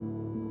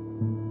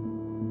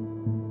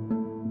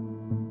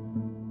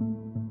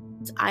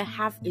I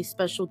have a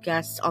special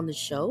guest on the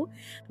show.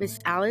 Miss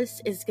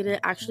Alice is going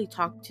to actually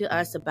talk to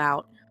us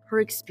about her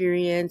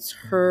experience,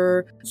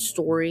 her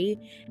story,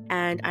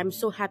 and I'm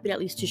so happy at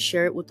least to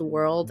share it with the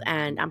world,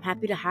 and I'm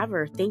happy to have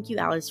her. Thank you,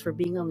 Alice, for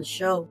being on the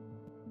show.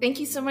 Thank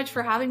you so much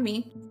for having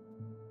me.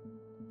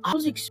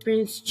 How's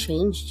experience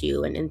changed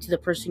you and into the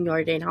person you are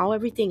today, and how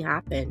everything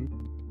happened?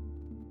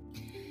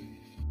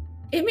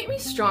 It made me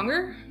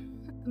stronger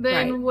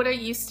than what I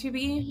used to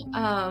be.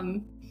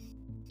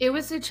 It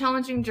was a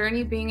challenging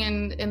journey being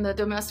in the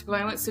domestic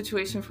violence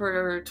situation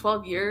for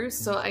 12 years.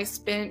 So I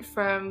spent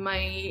from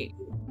my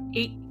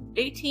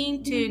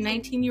 18 to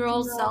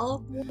 19-year-old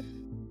self,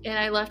 and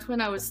I left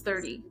when I was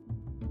 30.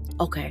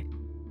 Okay.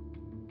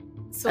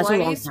 So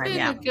I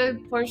spent a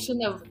good portion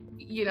of,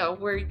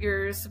 where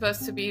you're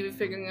supposed to be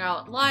figuring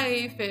out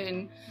life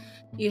and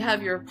you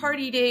have your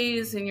party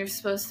days and you're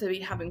supposed to be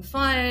having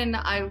fun.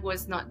 I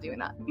was not doing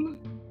that.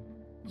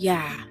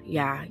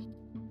 Yeah.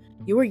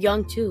 You were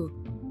young too.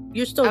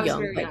 You're still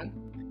young, but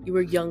young. You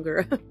were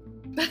younger.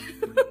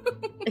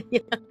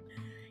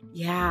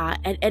 Yeah.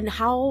 And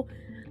how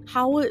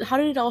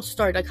did it all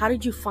start? Like, how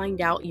did you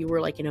find out you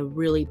were like in a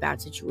really bad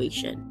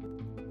situation?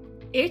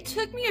 It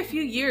took me a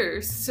few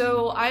years.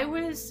 So I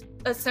was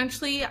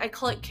essentially, I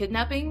call it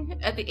kidnapping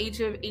at the age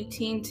of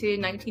 18 to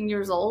 19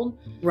 years old.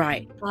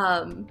 Right.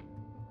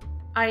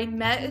 I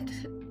met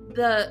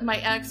my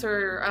ex,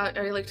 or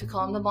I like to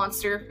call him the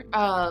monster.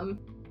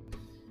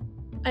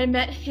 I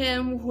met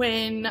him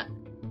when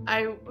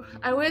I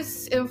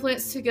was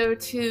influenced to go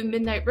to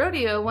Midnight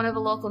Rodeo, one of the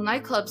local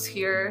nightclubs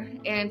here,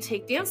 and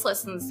take dance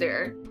lessons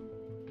there.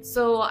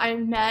 So I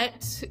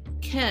met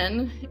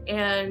Ken,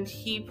 and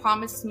he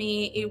promised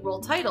me a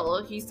world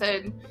title. He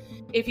said,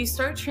 if you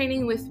start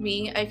training with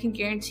me, I can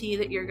guarantee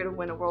that you're going to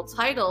win a world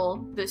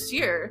title this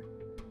year,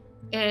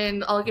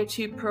 and I'll get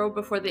you pro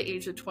before the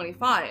age of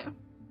 25.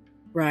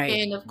 Right.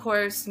 And of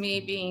course,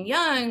 me being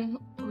young,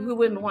 who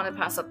wouldn't want to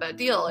pass up that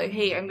deal? Like,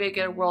 hey, I'm going to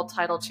get a world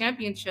title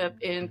championship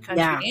in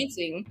country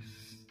dancing.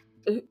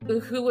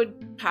 Who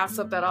would pass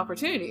up that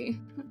opportunity?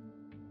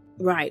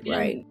 Right.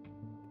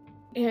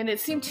 And it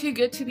seemed too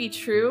good to be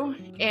true.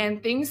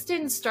 And things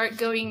didn't start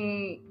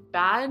going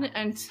bad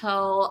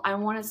until, I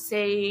want to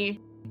say,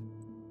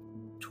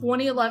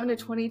 2011 to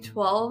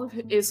 2012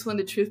 is when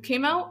the truth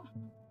came out.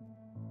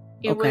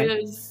 It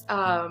was,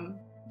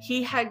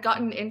 he had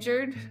gotten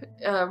injured,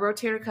 a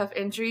rotator cuff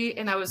injury,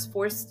 and I was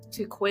forced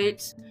to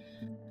quit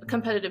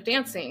competitive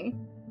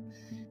dancing.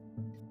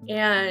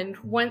 And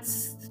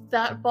once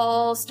that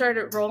ball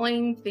started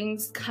rolling,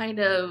 things kind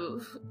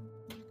of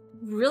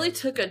really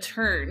took a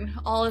turn.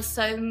 All of a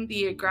sudden,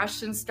 the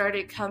aggression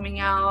started coming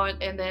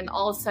out, and then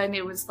all of a sudden,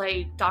 it was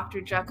like Dr.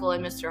 Jekyll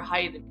and Mr.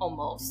 Hyde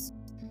almost.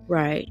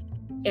 Right.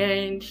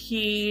 And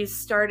he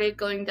started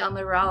going down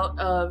the route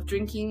of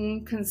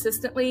drinking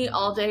consistently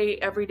all day,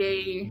 every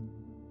day,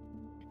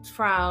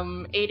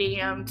 from 8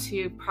 a.m.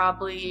 to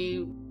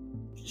probably,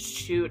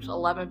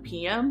 11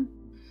 p.m.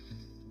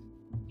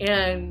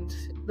 And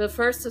the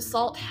first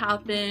assault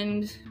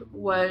happened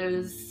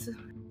was,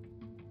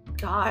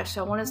 I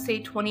want to say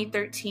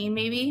 2013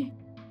 maybe.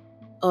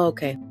 Oh,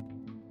 okay.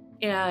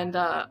 And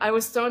I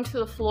was thrown to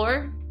the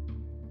floor.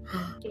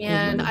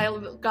 And I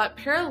got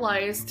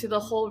paralyzed to the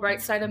whole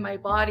right side of my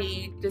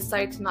body,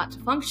 decided not to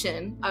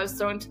function. I was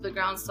thrown to the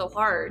ground so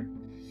hard.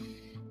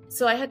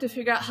 So I had to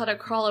figure out how to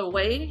crawl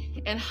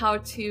away and how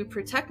to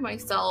protect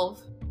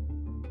myself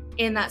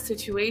in that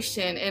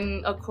situation.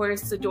 And of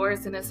course, the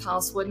doors in his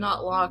house would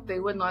not lock, they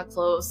would not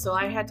close. So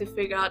I had to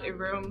figure out a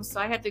room. So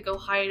I had to go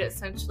hide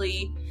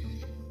essentially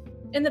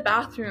in the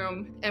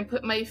bathroom and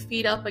put my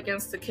feet up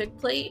against the kick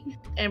plate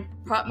and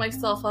prop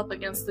myself up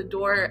against the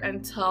door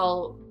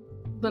until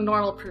the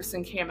normal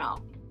person came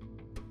out.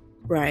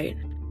 Right.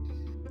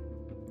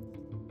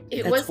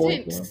 It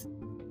wasn't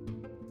horrible.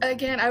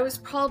 Again, I was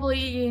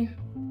probably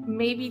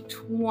maybe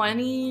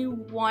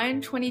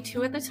 21,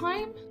 22 at the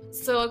time.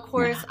 So of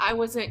course I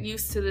wasn't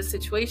used to the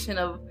situation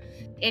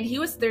and he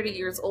was 30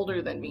 years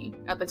older than me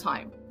at the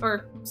time,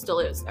 or still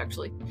is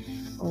actually.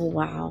 Oh,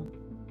 wow.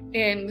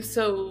 And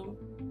so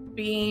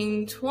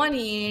being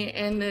 20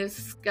 and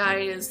this guy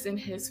is in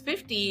his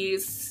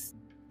 50s,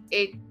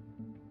 it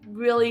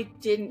really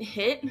didn't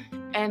hit.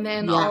 And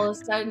then all of a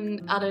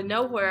sudden, out of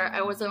nowhere,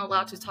 I wasn't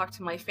allowed to talk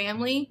to my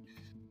family.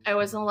 I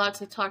wasn't allowed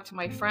to talk to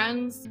my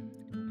friends.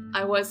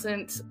 I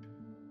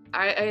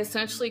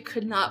essentially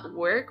could not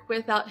work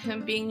without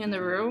him being in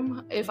the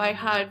room. If I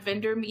had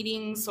vendor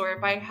meetings or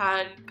if I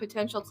had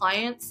potential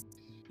clients,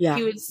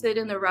 he would sit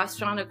in the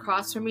restaurant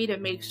across from me to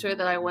make sure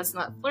that I was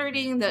not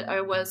flirting, that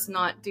I was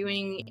not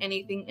doing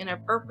anything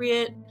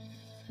inappropriate.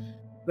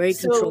 Very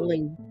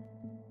controlling.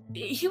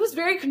 He was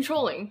very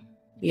controlling.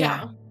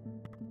 Yeah.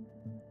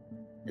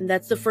 And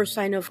that's the first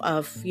sign of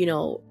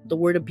the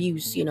word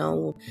abuse,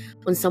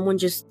 when someone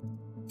just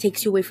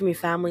takes you away from your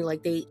family,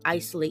 like they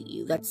isolate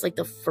you. That's like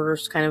the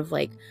first kind of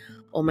like,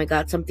 oh my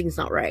God, something's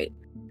not right.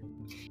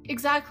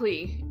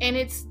 Exactly. And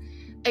it's,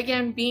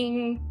 again,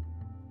 being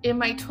in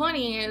my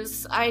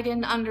 20s, I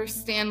didn't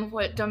understand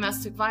what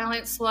domestic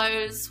violence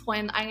was.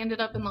 When I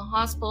ended up in the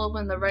hospital,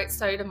 when the right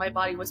side of my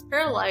body was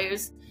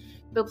paralyzed,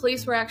 the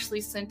police were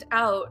actually sent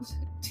out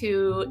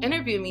to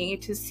interview me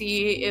to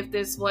see if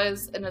this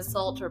was an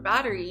assault or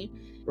battery.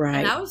 Right.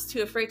 And I was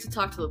too afraid to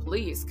talk to the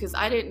police because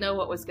I didn't know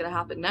what was going to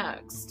happen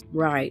next.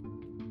 Right.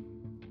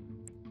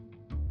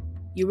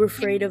 You were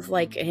afraid of,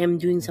 like, him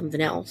doing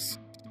something else.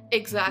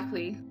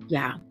 Exactly.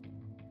 Yeah.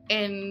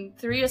 And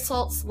 3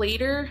 assaults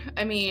later,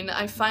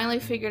 I finally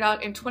figured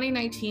out in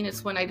 2019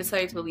 is when I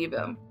decided to leave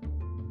him.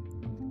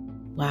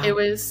 Wow. It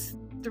was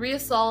 3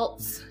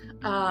 assaults,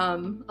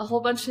 a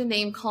whole bunch of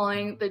name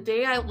calling. The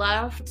day I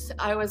left,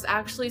 I was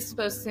actually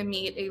supposed to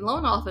meet a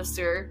loan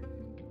officer,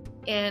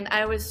 and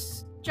I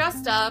was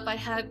dressed up. I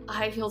had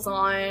high heels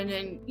on,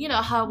 and you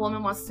know how a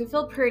woman wants to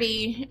feel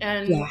pretty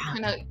and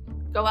kind of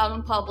go out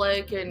in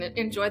public and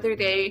enjoy their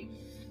day.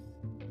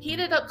 He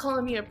ended up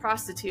calling me a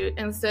prostitute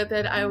and said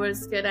that I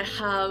was going to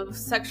have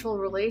sexual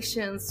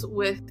relations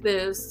with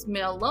this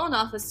male loan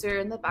officer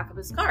in the back of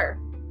his car.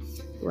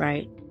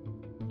 Right.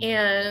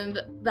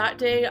 And that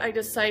day I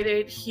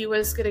decided he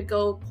was going to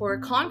go pour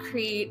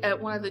concrete at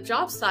one of the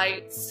job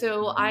sites.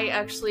 So I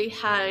actually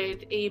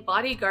had a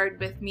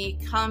bodyguard with me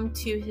come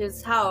to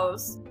his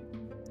house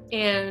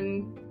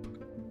and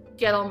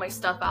get all my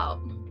stuff out.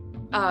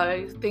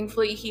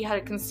 Thankfully, he had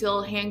a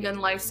concealed handgun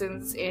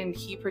license, and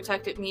he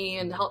protected me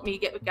and helped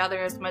me gather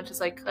as much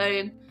as I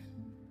could.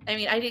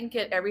 I didn't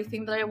get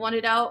everything that I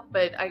wanted out,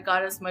 but I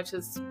got as much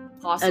as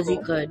possible. As you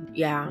could,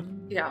 yeah.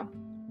 Yeah.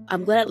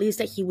 I'm glad at least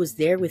that he was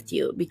there with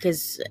you,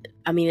 because,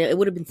 it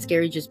would have been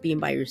scary just being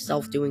by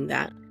yourself doing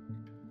that.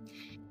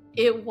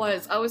 It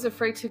was. I was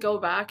afraid to go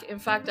back. In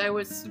fact, I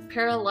was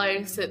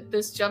paralyzed that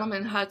this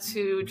gentleman had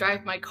to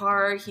drive my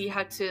car. He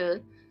had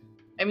to...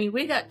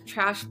 we got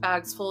trash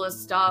bags full of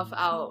stuff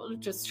out,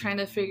 just trying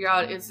to figure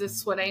out, is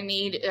this what I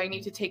need? I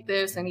need to take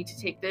this. I need to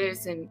take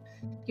this. And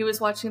he was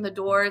watching the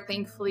door,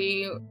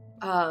 thankfully,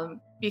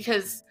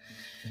 because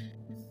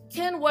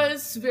Ken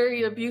was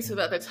very abusive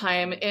at the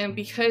time. And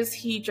because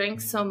he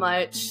drank so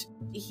much,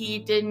 he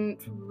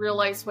didn't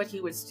realize what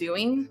he was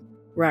doing.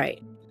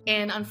 Right.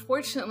 And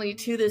unfortunately,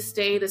 to this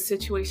day, the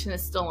situation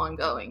is still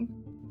ongoing.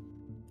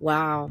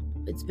 Wow.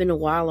 It's been a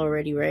while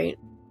already, right?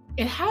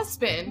 It has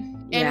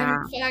been. Yeah.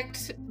 And in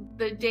fact,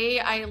 the day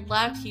I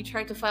left, he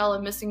tried to file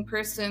a missing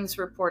persons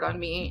report on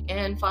me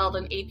and filed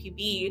an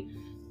APB,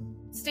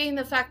 stating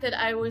the fact that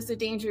I was a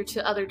danger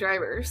to other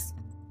drivers.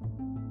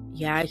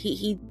 Yeah,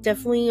 he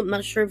definitely, I'm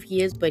not sure if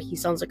he is, but he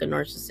sounds like a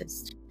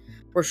narcissist.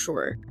 For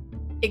sure.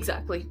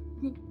 Exactly.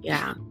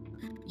 Yeah.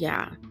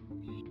 Yeah.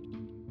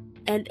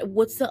 And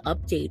what's the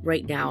update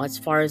right now as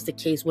far as the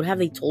case? What have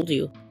they told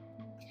you?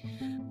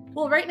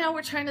 Well, right now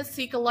we're trying to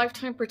seek a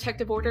lifetime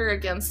protective order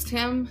against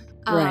him.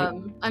 Right.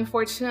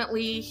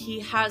 Unfortunately,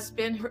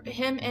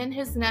 him and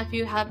his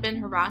nephew have been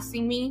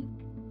harassing me.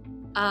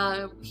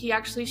 He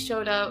actually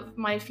showed up,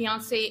 my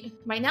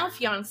now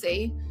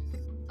fiance,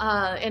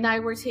 and I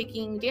were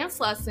taking dance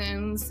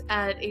lessons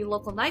at a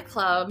local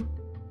nightclub,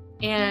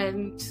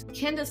 and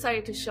Ken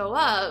decided to show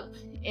up,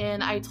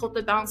 and I told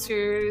the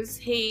bouncers,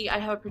 hey, I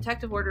have a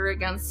protective order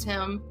against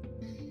him,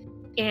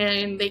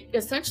 and they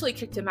essentially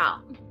kicked him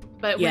out.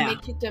 But when they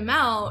kicked him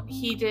out,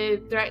 he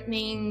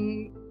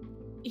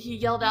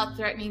yelled out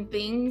threatening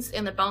things,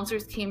 and the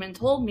bouncers came and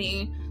told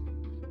me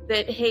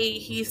that, hey,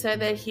 he said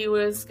that he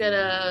was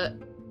gonna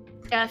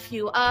F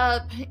you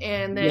up,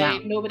 and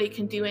that nobody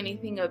can do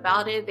anything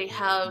about it. They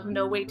have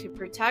no way to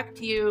protect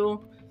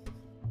you.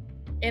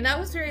 And that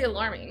was very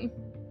alarming.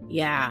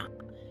 Yeah.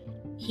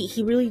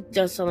 He really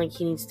does sound like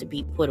he needs to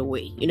be put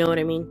away. You know what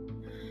I mean?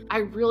 I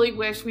really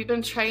wish. We've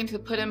been trying to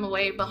put him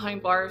away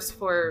behind bars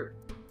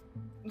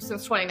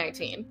since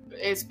 2019.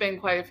 It's been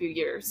quite a few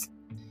years.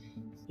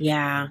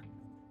 Yeah.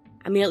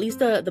 At least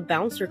the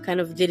bouncer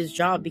kind of did his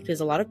job, because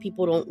a lot of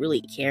people don't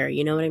really care,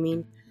 you know what I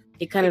mean?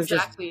 They kind of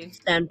just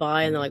stand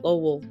by and they're like, oh,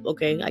 well,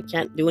 okay, I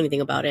can't do anything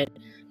about it.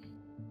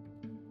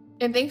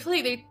 And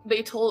thankfully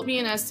they told me,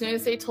 and as soon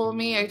as they told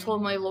me, I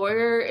told my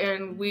lawyer,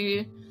 and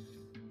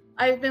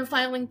I've been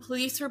filing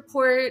police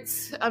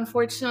reports.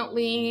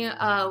 Unfortunately,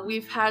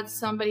 we've had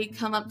somebody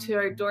come up to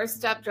our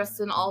doorstep dressed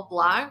in all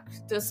black,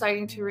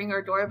 deciding to ring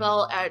our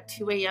doorbell at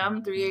 2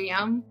 a.m., 3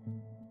 a.m.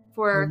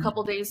 for a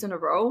couple days in a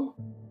row.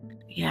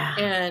 Yeah.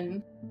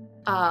 And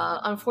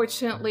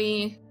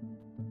unfortunately,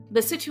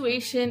 the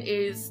situation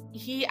is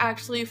he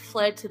actually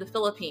fled to the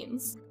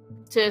Philippines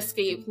to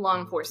escape law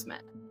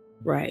enforcement.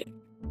 Right.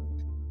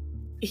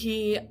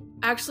 He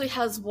actually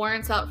has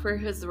warrants out for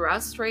his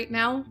arrest right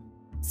now.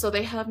 So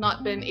they have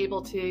not been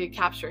able to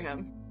capture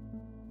him.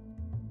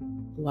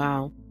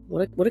 Wow.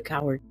 What a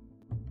coward.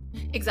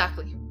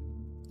 Exactly.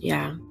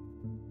 Yeah.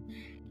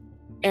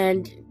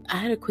 And I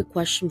had a quick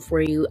question for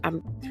you.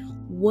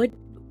 What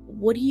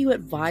do you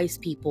advise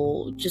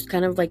people, just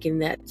kind of like in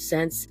that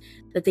sense,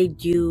 that they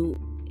do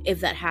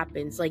if that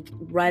happens? Like,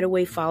 right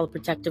away file a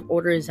protective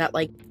order? Is that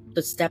like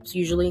the steps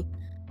usually?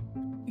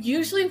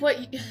 Usually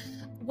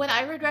what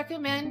I would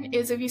recommend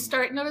is, if you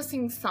start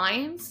noticing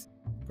signs,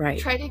 Right.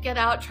 Try to get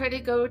out, try to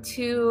go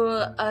to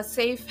a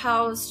safe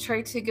house,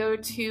 try to go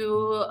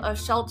to a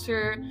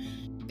shelter.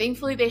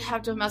 Thankfully, they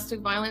have domestic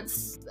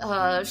violence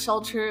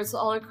shelters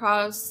all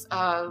across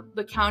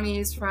the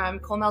counties, from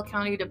Comal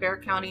County to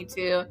Bexar County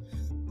to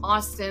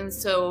Austin.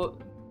 So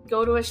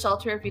go to a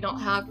shelter if you don't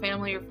have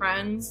family or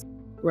friends.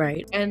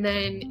 Right. And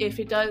then if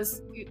it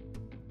does,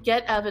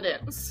 get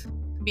evidence.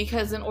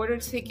 Because in order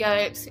to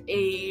get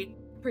a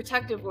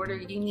protective order,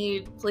 you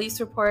need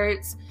police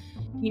reports,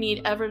 you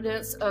need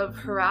evidence of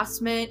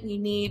harassment, you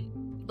need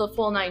the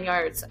full 9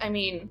 yards. I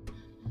mean...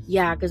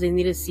 Yeah, because they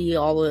need to see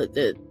all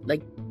the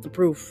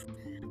proof.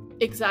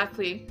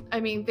 Exactly. I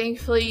mean,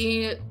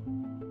 thankfully,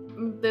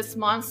 this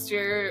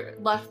monster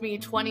left me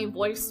 20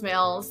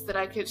 voicemails that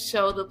I could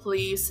show the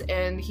police,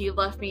 and he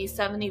left me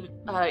 70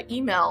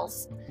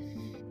 emails.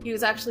 He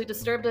was actually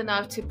disturbed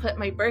enough to put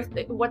my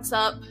birthday, what's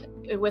up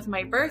with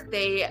my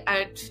birthday,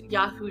 at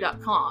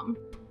yahoo.com.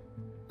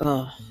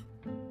 Oh.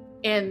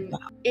 And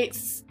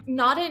it's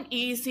not an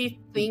easy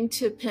thing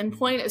to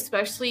pinpoint,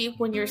 especially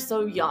when you're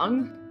so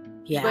young.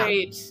 Yeah.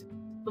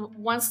 But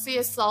once the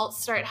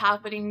assaults start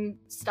happening,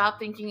 stop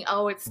thinking,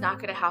 oh, it's not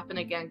going to happen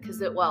again,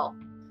 because it will.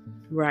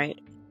 Right.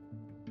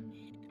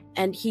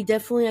 And he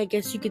definitely, I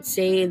guess you could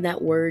say in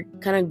that word,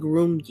 kind of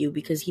groomed you,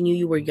 because he knew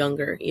you were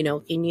younger. You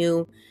know, he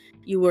knew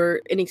you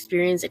were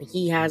inexperienced, and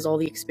he has all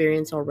the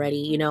experience already.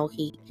 You know,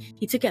 he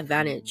took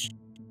advantage.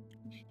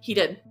 He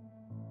did.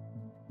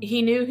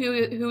 He knew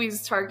who he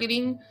was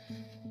targeting,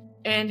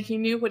 and he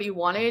knew what he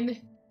wanted.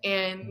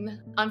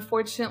 And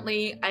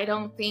unfortunately, I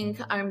don't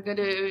think I'm going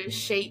to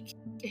shake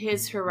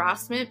his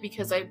harassment,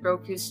 because I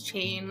broke his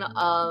chain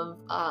of,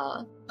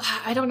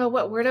 I don't know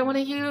what word I want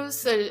to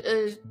use,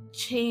 a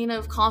chain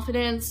of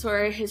confidence,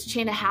 or his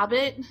chain of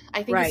habit.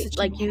 I think Right, it's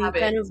like you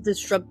kind of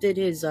disrupted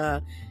his,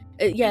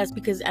 yes,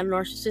 because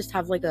narcissists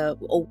have like a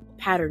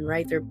pattern,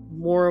 right? They're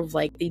more of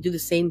like, they do the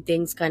same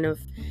things kind of.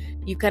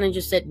 You kind of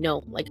just said,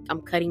 no, like,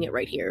 I'm cutting it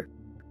right here.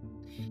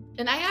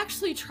 And I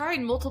actually tried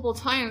multiple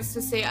times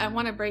to say I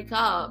want to break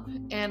up.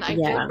 And I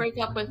did break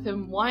up with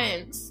him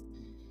once.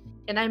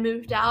 And I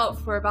moved out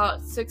for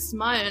about 6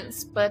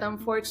 months. But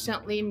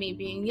unfortunately, me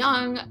being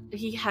young,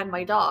 he had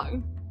my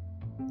dog.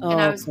 Oh, and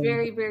I was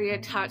very, very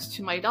attached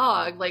to my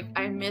dog. Like,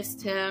 I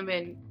missed him,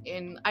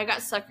 and I got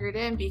suckered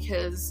in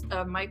because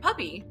of my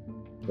puppy.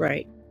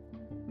 Right.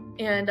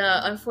 And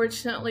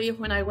unfortunately,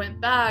 when I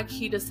went back,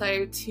 he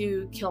decided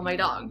to kill my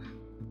dog.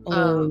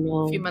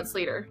 No. A few months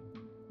later.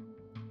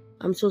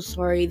 I'm so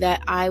sorry.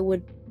 That I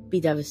would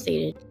be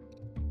devastated.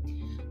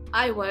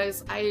 I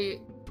was. I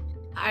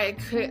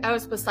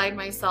was beside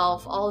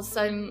myself. All of a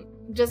sudden,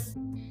 just,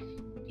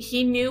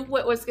 he knew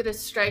what was going to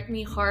strike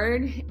me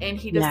hard, and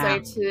he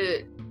decided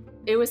to.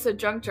 It was a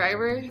drunk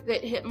driver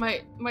that hit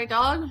my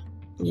dog.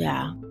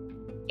 Yeah.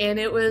 And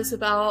it was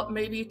about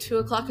maybe 2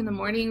 o'clock in the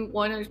morning,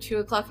 1 or 2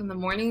 o'clock in the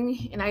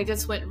morning. And I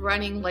just went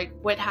running, like,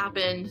 what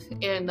happened?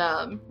 And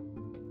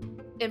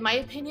in my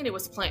opinion, it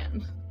was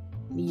planned.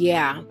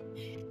 Yeah.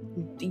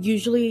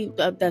 Usually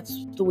that's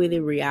the way they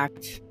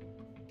react.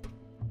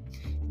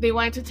 They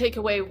wanted to take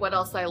away what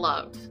else I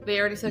loved. They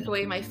already took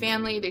away my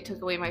family. They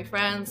took away my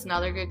friends.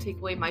 Now they're going to take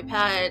away my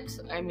pet.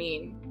 I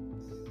mean,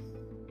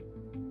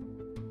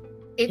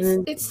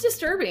 it's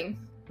disturbing.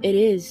 It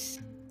is.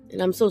 And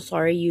I'm so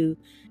sorry you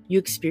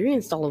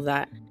experienced all of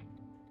that.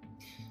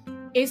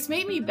 It's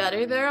made me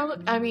better, though.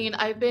 I mean,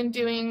 I've been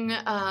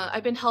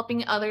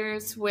helping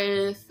others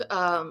with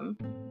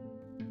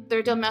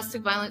their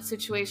domestic violence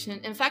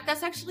situation. In fact,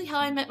 that's actually how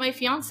I met my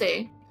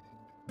fiance.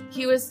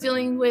 He was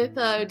dealing with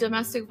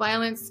domestic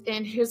violence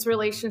in his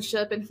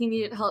relationship, and he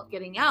needed help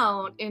getting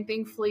out. And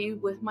thankfully,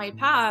 with my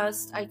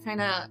past, I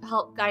kind of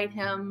helped guide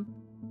him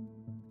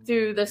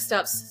through the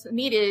steps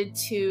needed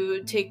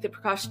to take the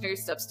precautionary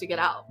steps to get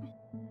out.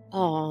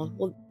 Oh,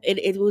 well,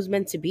 it was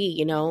meant to be,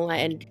 you know,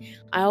 and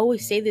I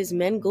always say this,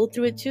 men go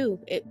through it too.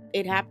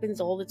 It happens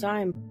all the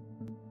time.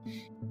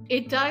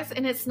 It does,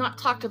 and it's not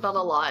talked about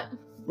a lot.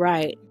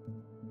 Right.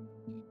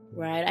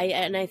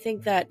 I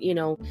think that, you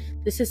know,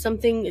 this is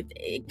something,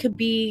 it could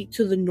be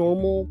to the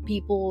normal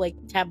people like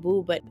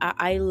taboo, but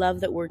I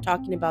love that we're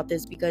talking about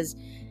this, because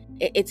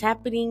it's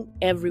happening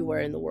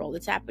everywhere in the world.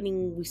 It's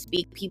happening, we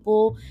speak,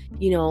 people,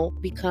 you know,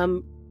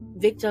 become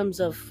victims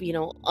of, you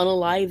know,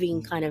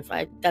 unaliving kind of,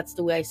 that's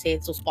the way I say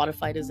it, so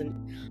Spotify doesn't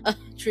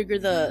trigger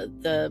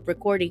the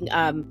recording.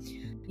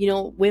 You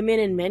know, women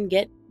and men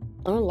get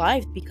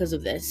unalived because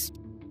of this.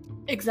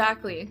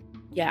 Exactly.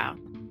 Yeah.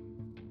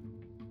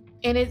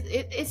 And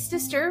it's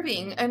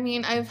disturbing. I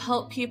mean, I've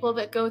helped people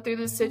that go through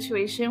this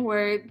situation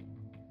where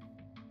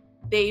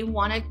they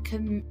want to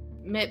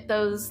commit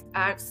those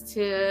acts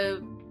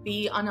to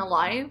be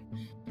unalive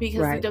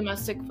because the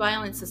domestic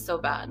violence is so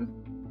bad.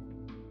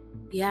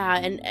 Yeah,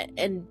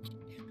 and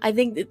I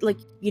think that, like,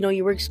 you know,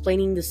 you were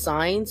explaining the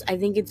signs. I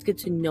think it's good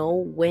to know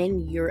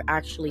when you're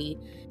actually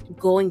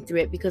going through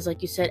it, because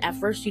like you said, at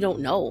first you don't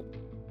know.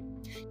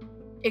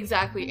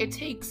 Exactly.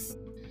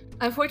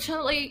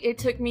 Unfortunately, it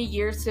took me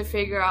years to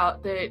figure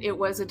out that it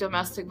was a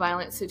domestic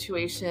violence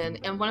situation.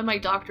 And one of my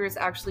doctors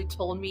actually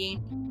told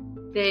me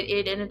that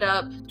it ended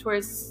up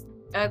towards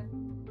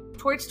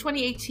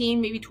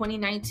 2018, maybe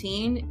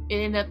 2019, it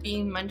ended up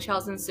being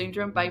Munchausen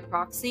syndrome by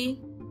proxy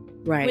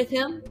with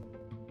him.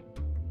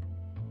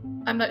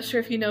 I'm not sure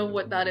if you know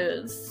what that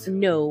is.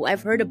 No,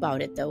 I've heard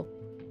about it though.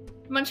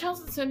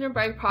 Munchausen syndrome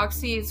by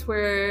proxy is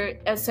where,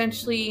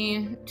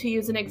 essentially, to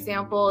use an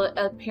example,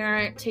 a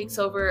parent takes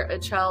over a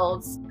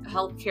child's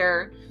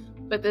healthcare,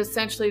 but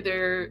essentially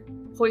they're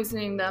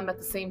poisoning them at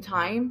the same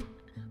time.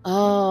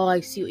 Oh, I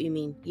see what you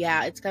mean.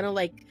 Yeah, it's kind of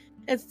like,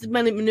 it's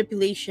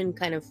manipulation,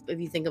 kind of, if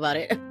you think about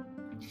it.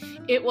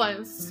 It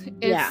was.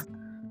 Yeah.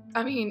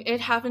 I mean, it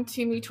happened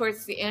to me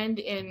towards the end,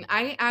 and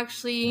I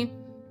actually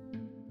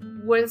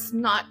was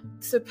not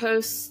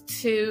supposed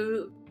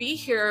to be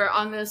here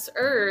on this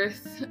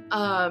earth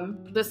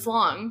this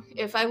long.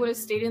 If I would have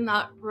stayed in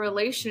that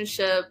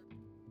relationship,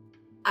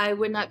 I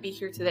would not be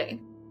here today.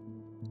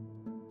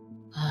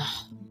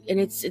 And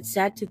it's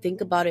sad to think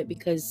about it,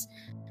 because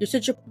you're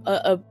such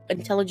a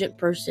intelligent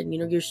person, you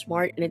know, you're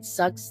smart, and it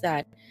sucks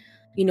that,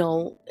 you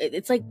know,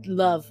 it's like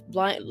love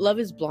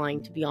is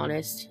blind, to be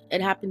honest.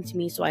 It happened to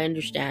me, so I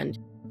understand.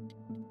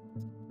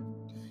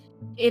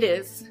 It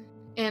is.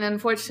 And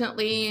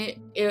unfortunately,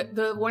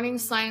 the warning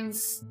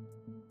signs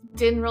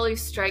didn't really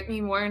strike me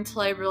more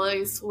until I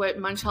realized what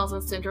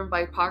Munchausen syndrome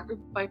by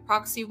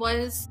proxy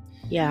was.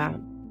 Yeah.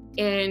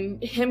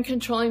 And him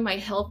controlling my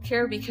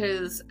healthcare,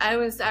 because I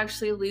was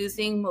actually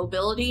losing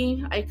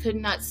mobility. I could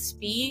not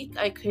speak.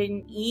 I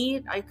couldn't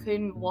eat. I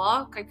couldn't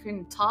walk. I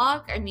couldn't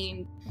talk. I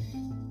mean,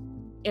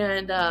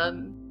 and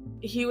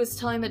he was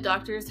telling the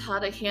doctors how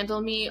to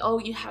handle me. Oh,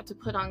 you have to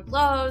put on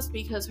gloves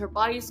because her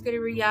body's going to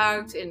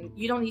react, and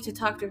you don't need to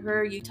talk to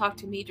her. You talk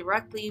to me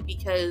directly,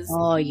 because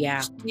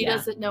she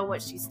doesn't know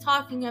what she's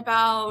talking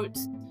about.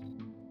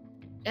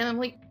 And I'm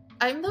like,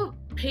 I'm the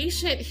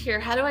patient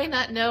here. How do I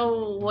not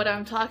know what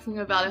I'm talking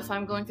about if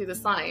I'm going through the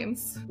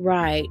signs?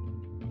 Right.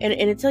 And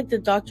it's like the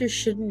doctor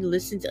shouldn't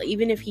listen to,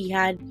 even if he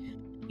had,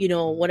 you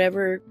know,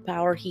 whatever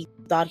power he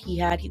thought he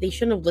had, they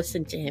shouldn't have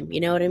listened to him.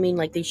 You know what I mean?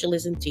 Like, they should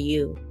listen to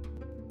you.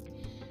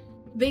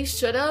 They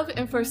should have,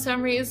 and for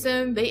some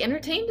reason, they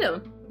entertained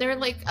him. They're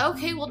like,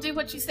 okay, we'll do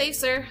what you say,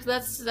 sir.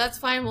 That's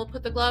fine. We'll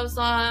put the gloves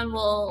on.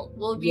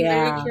 We'll be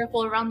very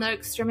careful around the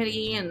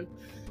extremity. And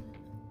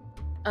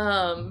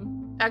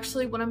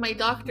actually, one of my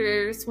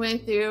doctors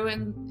went through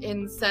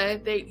and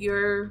said that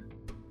you're...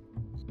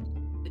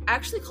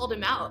 actually called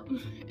him out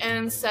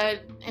and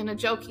said in a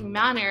joking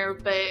manner,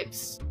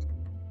 but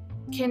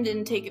Ken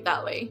didn't take it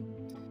that way.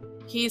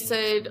 He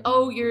said,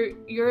 oh,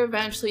 you're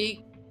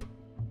eventually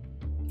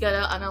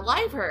gonna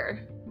unalive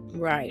her.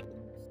 Right.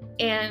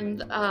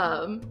 And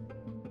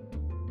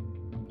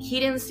he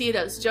didn't see it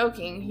as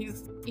joking.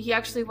 He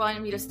actually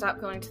wanted me to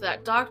stop going to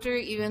that doctor,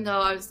 even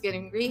though I was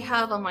getting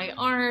rehab on my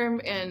arm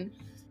and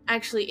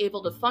actually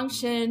able to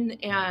function.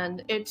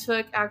 And it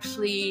took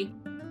actually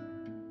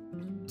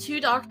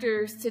 2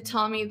 doctors to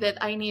tell me that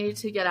I needed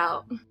to get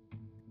out.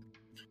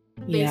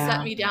 They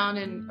sat me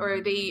down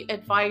or they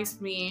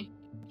advised me,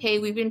 hey,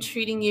 we've been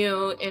treating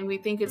you, and we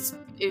think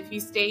if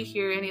you stay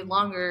here any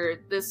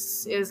longer,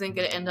 this isn't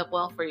going to end up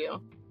well for you.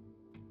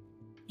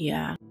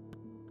 Yeah.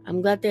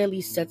 I'm glad they at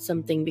least said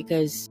something,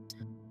 because,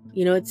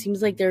 you know, it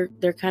seems like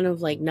they're kind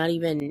of like not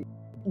even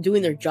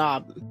doing their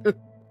job.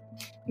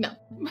 No.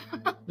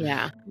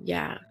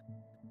 Yeah.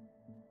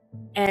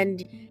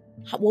 And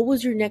what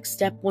was your next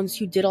step once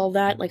you did all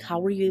that? Like, how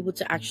were you able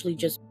to actually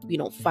just, you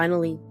know,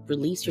 finally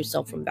release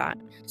yourself from that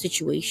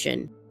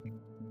situation?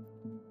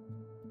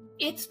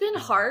 It's been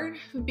hard,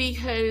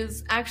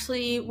 because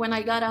actually when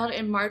I got out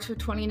in March of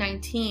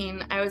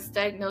 2019, I was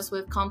diagnosed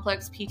with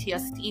complex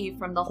PTSD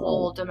from the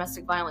whole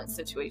domestic violence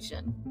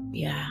situation.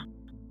 Yeah.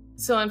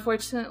 So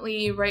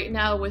unfortunately, right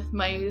now with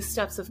my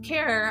steps of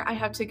care, I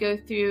have to go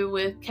through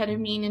with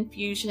ketamine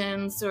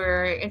infusions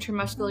or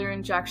intramuscular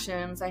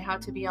injections. I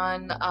have to be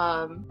on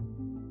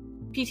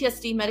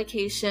PTSD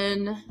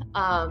medication.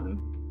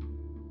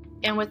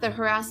 And with the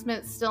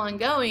harassment still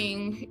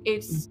ongoing,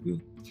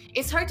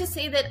 it's hard to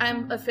say that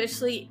I'm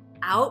officially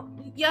out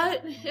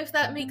yet, if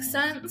that makes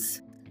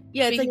sense.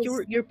 Yeah, it's like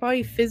you're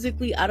probably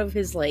physically out of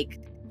his, like,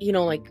 you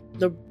know, like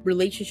the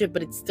relationship,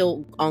 but it's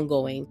still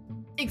ongoing.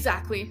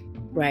 Exactly.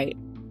 Right.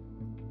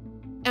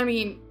 I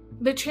mean,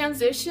 the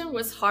transition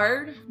was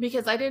hard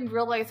because I didn't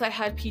realize I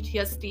had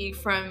PTSD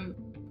from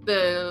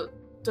the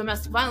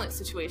domestic violence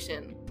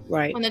situation.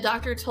 Right. When the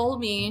doctor told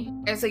me,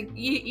 I was like,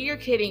 "You're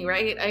kidding,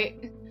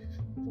 right?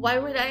 Why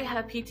would I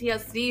have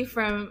PTSD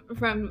from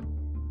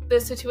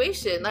this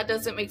situation? That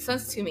doesn't make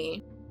sense to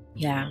me."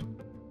 Yeah.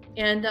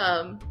 And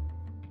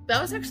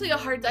that was actually a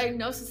hard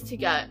diagnosis to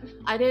get.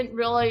 I didn't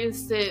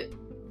realize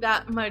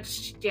that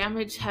much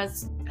damage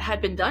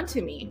had been done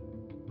to me.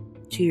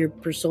 To your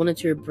persona,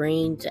 to your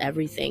brain, to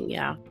everything,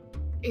 yeah.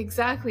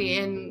 Exactly,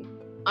 and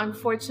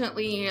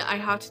unfortunately, I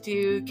have to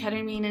do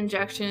ketamine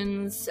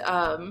injections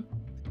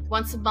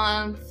once a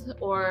month,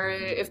 or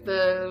if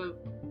the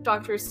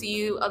doctors see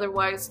you,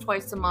 otherwise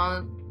twice a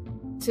month,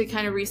 to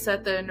kind of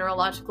reset the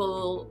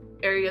neurological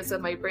areas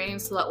of my brain,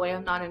 so that way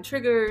I'm not in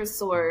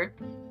triggers, or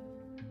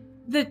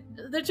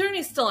the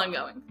journey's still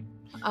ongoing.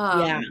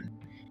 Yeah.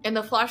 And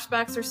the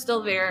flashbacks are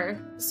still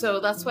there. So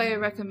that's why I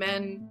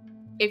recommend,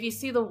 if you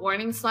see the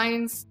warning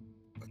signs,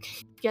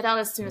 get out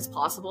as soon as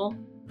possible.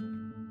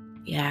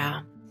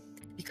 Yeah.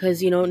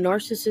 Because,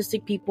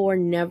 narcissistic people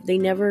they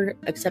never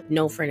accept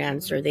no for an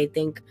answer. They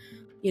think,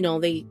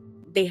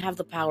 they have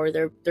the power.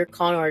 They're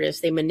con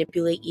artists. They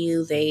manipulate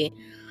you. They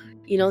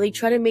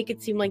try to make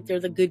it seem like they're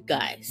the good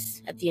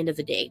guys at the end of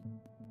the day.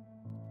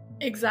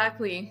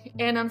 Exactly.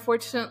 And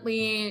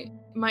unfortunately,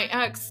 my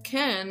ex,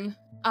 Ken,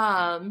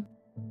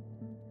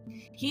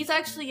 he's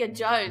actually a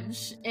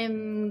judge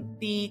in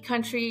the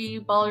Country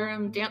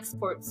Ballroom dance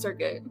sport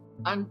circuit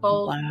on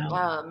both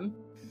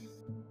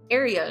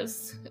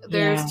areas.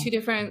 There's 2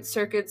 different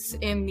circuits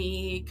in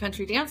the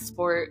country dance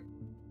sport,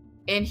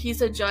 and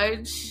he's a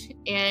judge,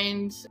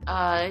 and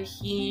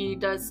he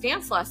does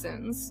dance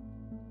lessons.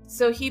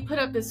 So he put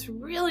up this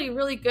really,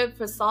 really good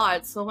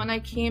facade. So when I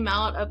came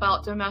out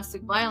about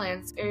domestic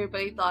violence,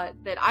 everybody thought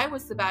that I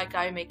was the bad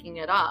guy making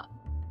it up.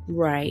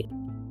 Right.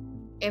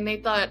 And they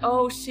thought,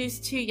 oh, she's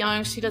too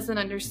young. She doesn't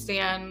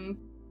understand.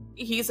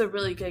 He's a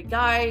really good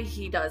guy.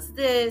 He does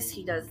this.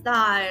 He does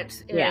that.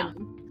 And yeah.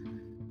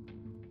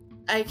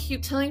 I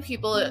keep telling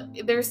people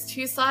there's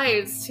 2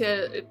 sides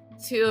to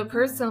a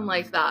person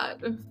like that.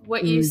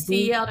 What you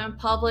see out in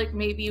public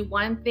may be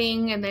one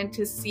thing, and then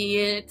to see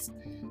it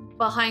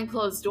behind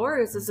closed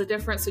doors is a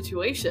different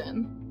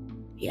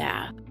situation.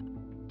 Yeah.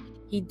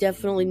 He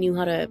definitely knew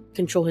how to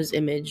control his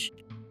image.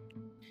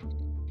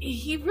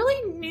 He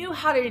really knew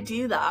how to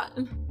do that.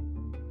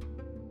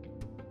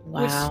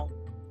 Wow.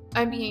 Which,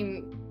 I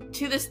mean,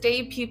 to this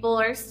day, people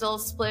are still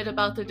split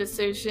about the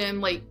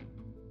decision. Like,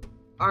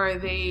 are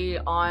they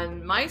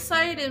on my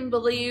side and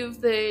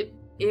believe that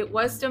it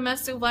was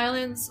domestic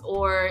violence,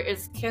 or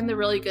is Ken the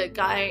really good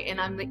guy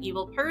and I'm the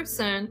evil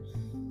person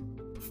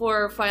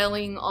for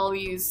filing all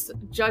these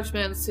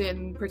judgments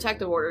and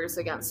protective orders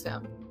against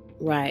him?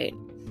 Right.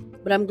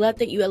 But I'm glad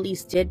that you at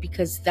least did,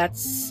 because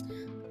that's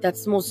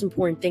the most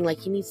important thing. Like,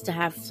 he needs to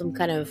have some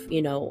kind of,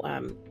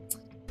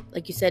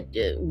 like you said,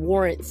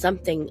 warrant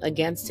something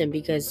against him,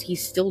 because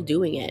he's still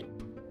doing it.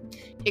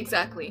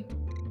 Exactly.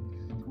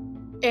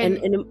 And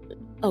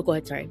oh, go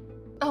ahead. Sorry.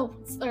 Oh,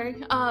 sorry.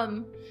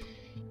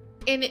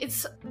 And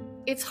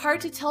it's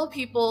hard to tell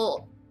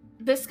people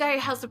this guy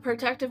has a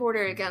protective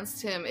order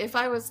against him. If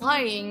I was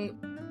lying,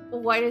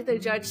 why did the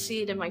judge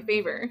see it in my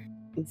favor?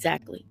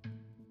 Exactly.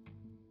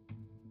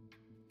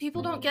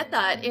 People don't get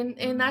that.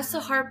 And that's the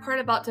hard part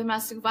about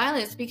domestic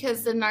violence,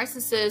 because the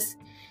narcissist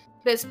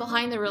that's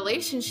behind the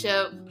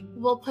relationship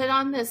will put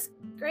on this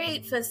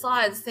great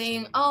facade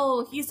saying,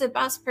 oh, he's the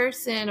best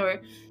person,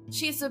 or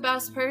she's the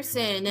best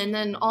person. And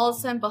then all of a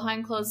sudden,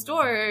 behind closed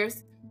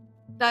doors,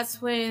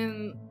 that's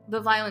when the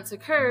violence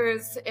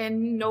occurs,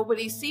 and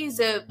nobody sees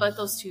it but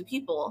those 2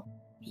 people.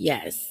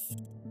 Yes.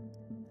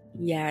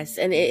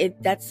 And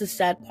that's the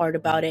sad part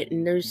about it.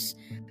 And there's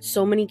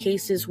so many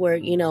cases where,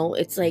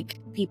 it's like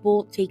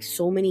people take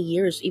so many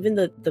years, even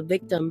the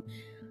victim.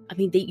 I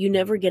mean, you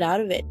never get out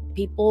of it.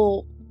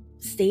 People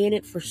stay in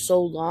it for so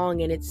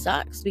long, and it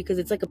sucks, because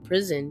it's like a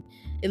prison.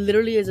 It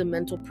literally is a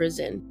mental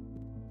prison.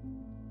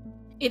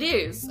 It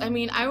is. I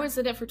mean, I was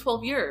in it for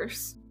 12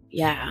 years.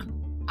 Yeah.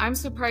 I'm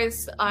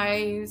surprised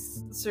I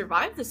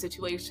survived the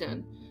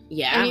situation.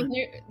 Yeah. I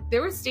mean,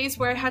 there was days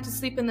where I had to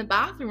sleep in the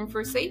bathroom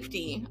for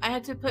safety. I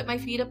had to put my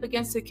feet up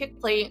against a kick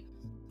plate,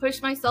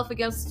 push myself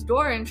against the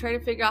door, and try to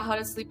figure out how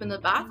to sleep in the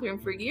bathroom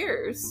for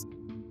years.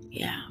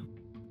 Yeah.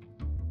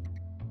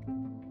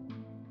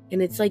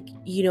 And it's like,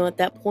 at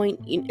that point,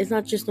 it's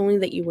not just only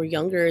that you were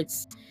younger.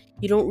 It's,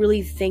 you don't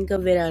really think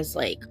of it as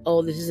like,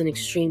 oh, this is an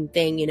extreme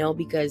thing,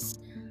 because,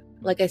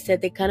 like I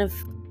said, they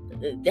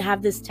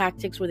have this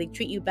tactics where they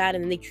treat you bad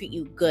and then they treat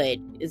you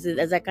good. Is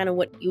that kind of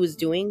what he was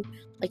doing?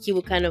 Like, he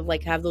would kind of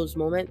like have those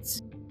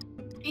moments?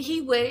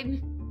 He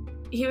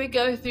would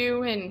go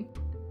through, and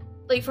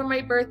like for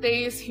my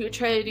birthdays, he would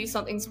try to do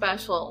something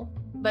special.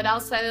 But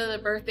outside of the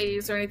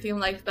birthdays or anything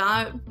like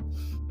that,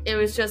 it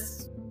was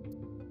just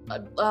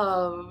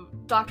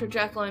Dr.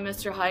 Jekyll and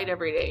Mr. Hyde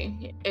every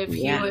day. If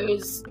he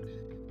was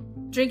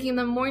drinking in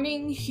the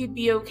morning, he'd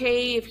be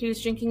okay. If he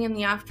was drinking in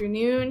the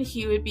afternoon,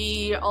 he would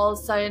be all of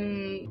a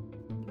sudden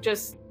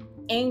just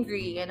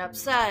angry and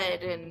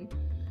upset. And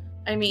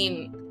I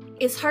mean,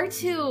 it's hard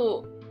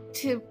to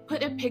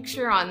put a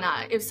picture on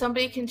that. If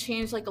somebody can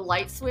change like a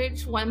light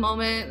switch, one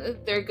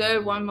moment they're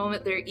good, one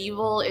moment they're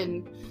evil,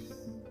 and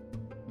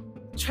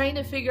trying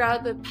to figure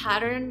out the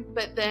pattern,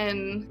 but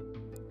then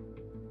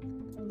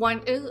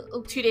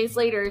 2 days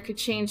later it could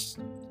change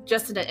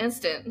just in an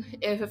instant.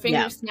 If a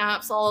finger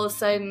snaps, all of a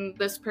sudden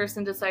this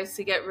person decides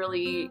to get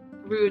really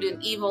rude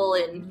and evil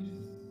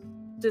and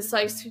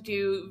decides to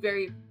do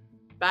very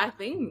bad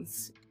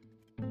things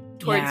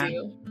towards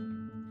you.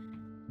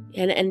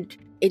 And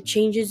it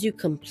changes you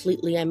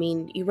completely. I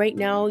mean, right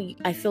now,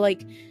 I feel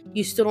like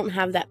you still don't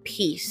have that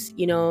peace.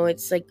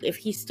 It's like if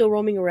he's still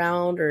roaming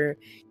around, or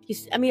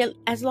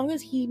as long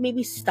as he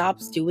maybe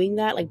stops doing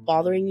that, like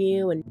bothering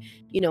you and,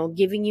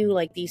 giving you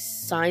like these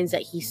signs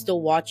that he's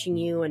still watching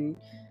you and,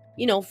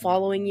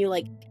 following you,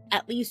 like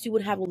at least you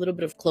would have a little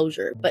bit of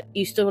closure, but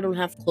you still don't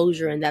have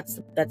closure, and that's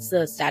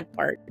the sad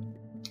part.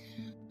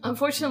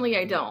 Unfortunately,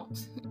 I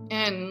don't.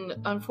 And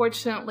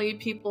unfortunately,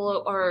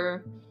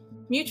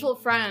 mutual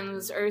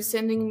friends are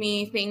sending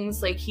me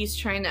things like he's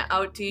trying to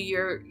outdo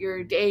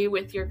your day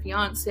with your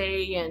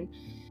fiance, and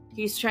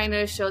he's trying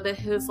to show that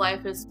his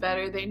life is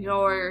better than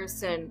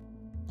yours. And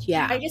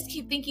yeah, I just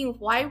keep thinking,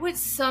 why would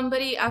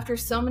somebody after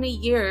so many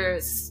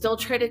years still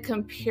try to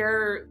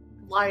compare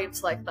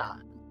lives like that?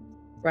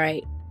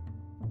 Right.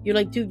 You're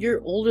like, dude,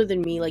 you're older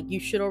than me. Like, you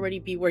should already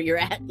be where you're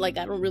at. Like,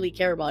 I don't really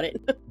care about it.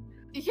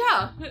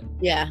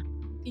 Yeah.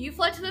 You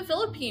fled to the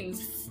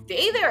Philippines.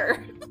 Stay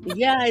there.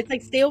 Yeah, it's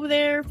like, stay over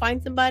there,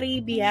 find somebody,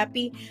 be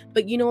happy.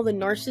 But the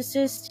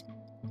narcissist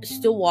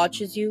still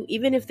watches you.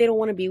 Even if they don't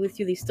want to be with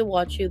you, they still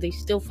watch you. They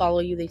still follow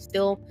you. They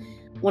still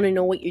want to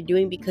know what you're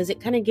doing, because it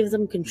kind of gives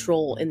them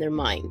control in their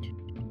mind.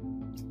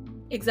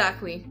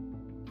 Exactly.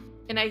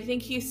 And I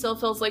think he still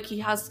feels like he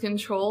has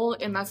control,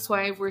 and that's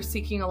why we're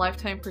seeking a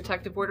lifetime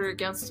protective order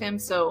against him.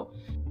 So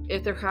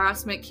if the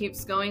harassment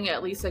keeps going,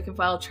 at least I can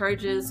file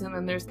charges, and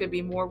then there's going to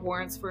be more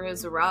warrants for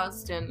his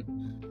arrest, and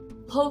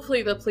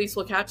hopefully the police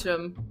will catch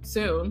him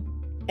soon.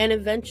 And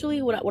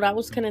eventually, what I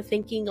was kind of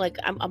thinking, like,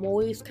 I'm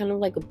always kind of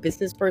like a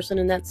business person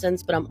in that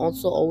sense, but I'm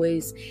also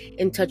always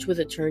in touch with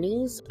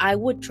attorneys. I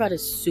would try to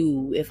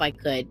sue if I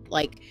could.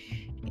 Like,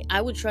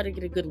 I would try to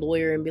get a good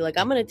lawyer and be like,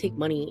 I'm going to take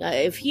money.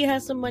 If he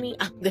has some money,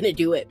 I'm going to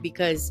do it,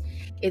 because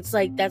it's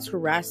like, that's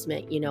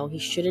harassment. He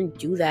shouldn't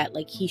do that.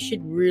 Like, he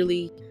should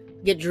really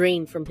get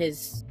drained from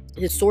his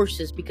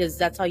sources, because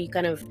that's how you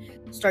kind of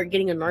start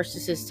getting a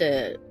narcissist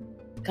to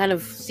kind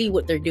of see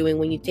what they're doing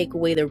when you take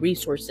away their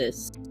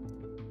resources.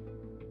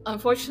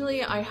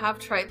 Unfortunately, I have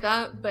tried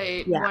that,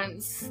 but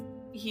once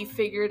he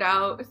figured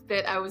out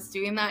that I was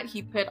doing that,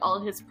 he put all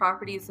his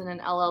properties in an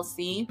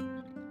LLC,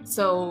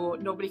 so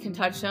nobody can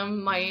touch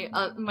him. My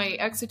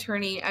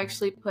ex-attorney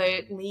actually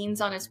put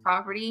liens on his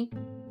property.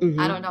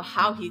 Mm-hmm. I don't know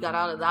how he got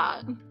out of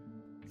that.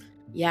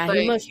 Yeah, but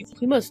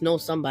he must know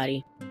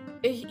somebody.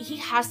 He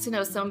has to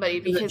know somebody,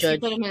 because he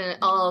put him in an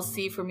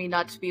LLC for me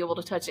not to be able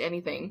to touch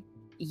anything.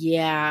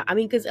 Yeah, I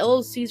mean, because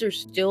LLCs are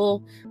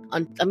still,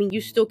 you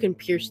still can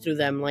pierce through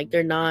them. Like,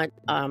 they're not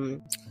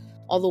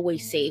all the way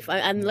safe,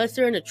 unless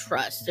they're in a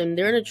trust. And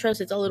they're in a trust,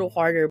 it's a little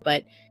harder,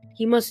 but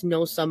he must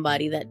know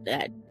somebody that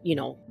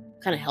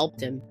kind of helped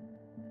him.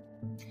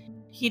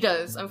 He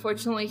does.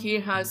 Unfortunately, he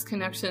has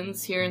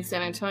connections here in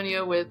San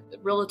Antonio with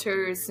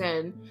realtors,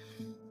 and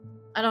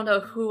I don't know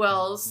who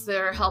else.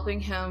 They're helping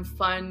him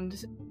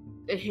fund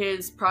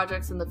his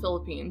projects in the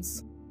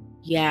Philippines.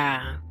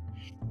 Yeah.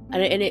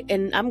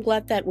 And I'm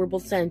glad that we're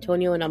both San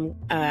Antonio, and I'm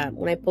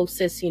when I post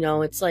this,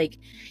 it's like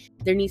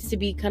there needs to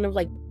be kind of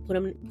like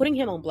putting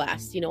him on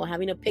blast,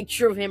 having a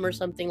picture of him or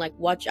something, like,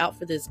 watch out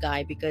for this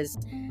guy, because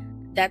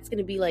that's going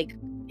to be like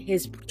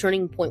his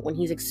turning point when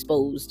he's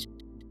exposed.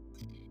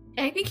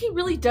 And I think he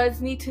really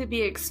does need to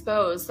be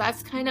exposed.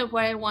 That's kind of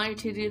why I wanted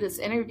to do this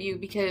interview,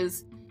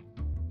 because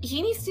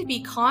he needs to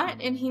be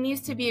caught and he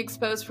needs to be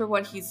exposed for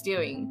what he's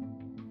doing.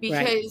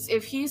 Because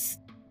if he's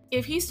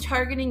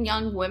targeting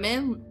young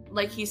women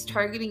like he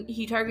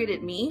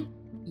targeted me,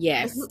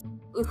 yes,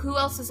 who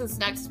else is his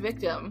next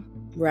victim?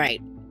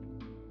 Right.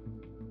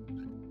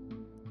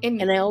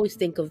 And I always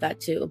think of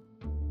that too.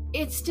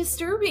 It's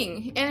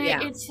disturbing,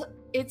 and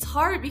it's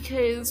hard,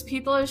 because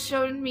people have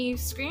shown me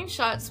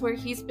screenshots where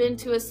he's been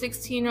to a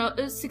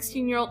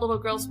 16-year-old little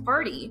girl's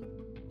party.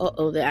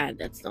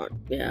 That's not,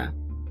 yeah.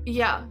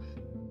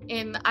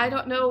 And I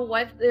don't know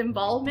what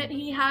involvement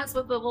he has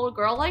with a little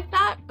girl like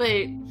that, but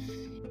he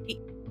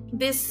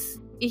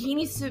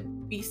needs to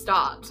be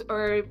stopped,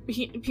 or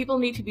people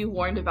need to be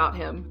warned about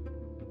him.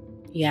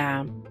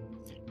 Yeah.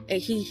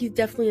 He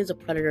definitely is a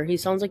predator. He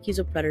sounds like he's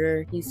a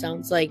predator. He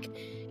sounds like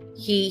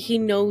he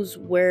knows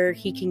where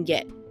he can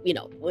get.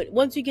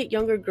 Once you get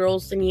younger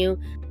girls than you,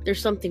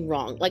 there's something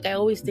wrong. Like, I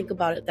always think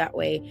about it that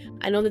way.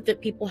 I know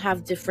that people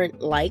have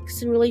different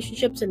likes in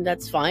relationships, and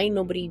that's fine.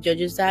 Nobody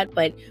judges that.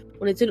 But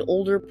when it's an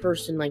older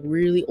person, like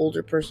really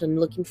older person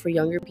looking for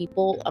younger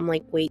people, I'm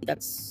like, wait,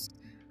 it's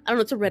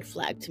a red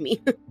flag to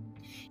me.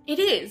 It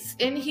is.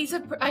 And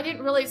I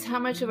didn't realize how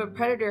much of a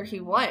predator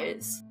he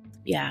was.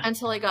 Yeah.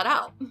 Until I got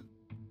out.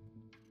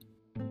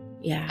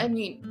 Yeah. I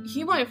mean,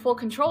 he wanted full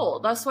control.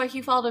 That's why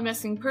he filed a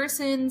missing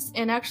persons,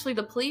 and actually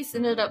the police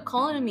ended up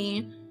calling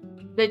me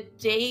the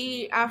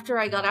day after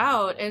I got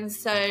out and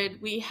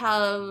said, we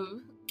have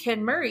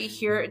Ken Murray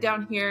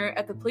down here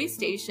at the police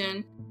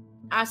station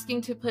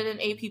asking to put an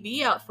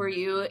APB out for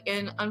you,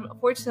 and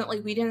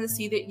unfortunately we didn't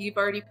see that you've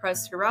already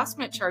pressed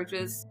harassment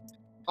charges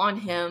on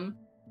him.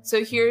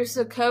 So here's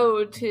a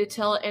code to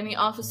tell any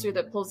officer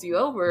that pulls you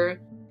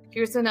over.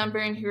 Here's the number,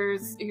 and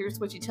here's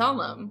what you tell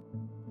them.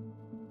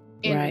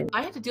 And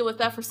I had to deal with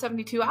that for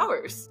 72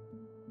 hours.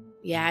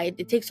 Yeah,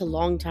 it takes a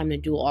long time to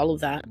do all of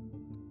that.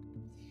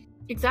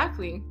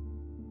 Exactly.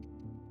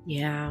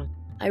 Yeah.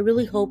 I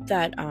really hope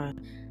that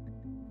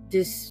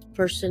this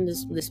person,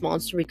 this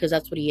monster, because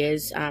that's what he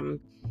is,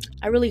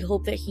 I really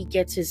hope that he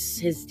gets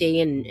his day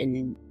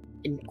in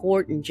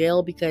court, in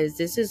jail, because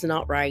this is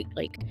not right.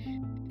 Like,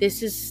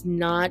 this is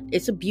not,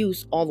 it's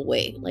abuse all the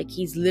way. Like,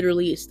 he's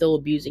literally still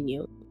abusing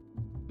you.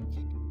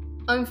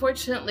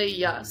 Unfortunately,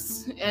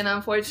 yes. And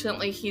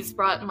unfortunately, he's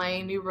brought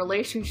my new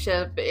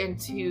relationship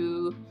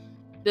into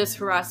this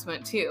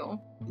harassment too.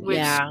 Which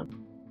Yeah.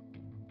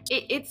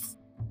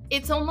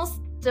 It's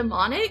almost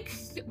demonic,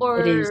 or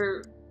It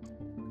is.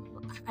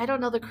 I don't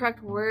know the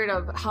correct word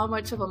of how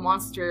much of a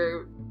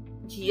monster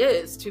he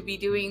is to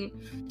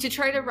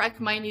try to wreck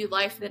my new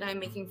life that I'm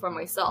making for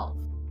myself.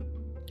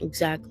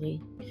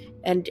 Exactly.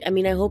 And I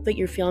mean, I hope that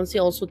your fiance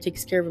also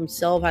takes care of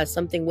himself, has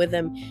something with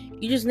him.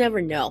 You just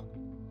never know.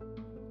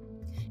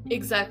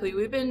 Exactly.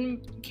 We've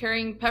been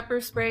carrying pepper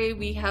spray.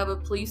 We have a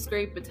police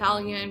grade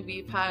battalion.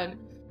 We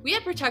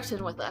had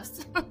protection with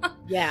us.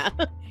 Yeah.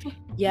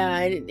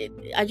 Yeah.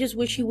 I just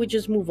wish he would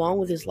just move on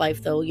with his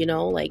life, though. You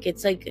know, like,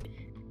 it's like,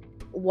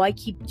 why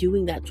keep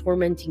doing that,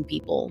 tormenting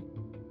people?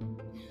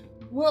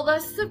 Well,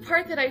 that's the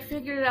part that I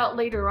figured out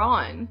later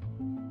on.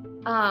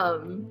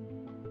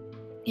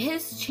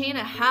 His chain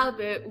of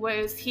habit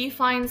was he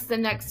finds the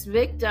next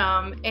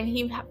victim and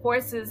he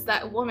forces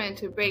that woman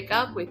to break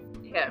up with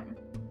him.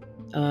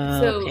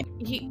 So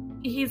okay.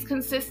 he's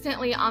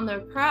consistently on the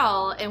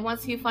prowl, and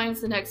once he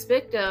finds the next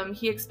victim,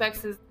 he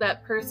expects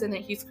that person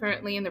that he's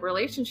currently in the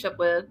relationship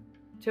with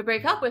to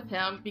break up with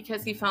him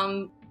because he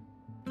found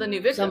the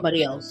new victim.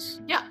 Somebody else.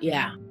 Yeah.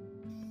 Yeah.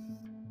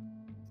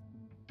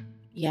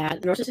 Yeah,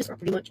 narcissists are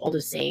pretty much all the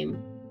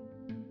same.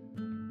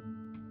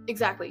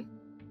 Exactly.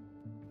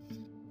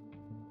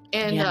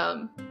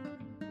 And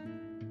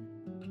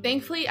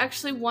thankfully,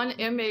 actually, one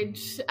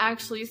image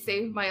actually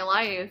saved my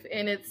life,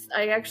 and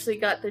I actually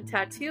got the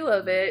tattoo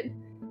of it.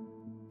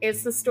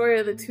 It's the story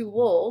of the two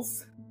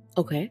wolves.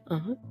 Okay.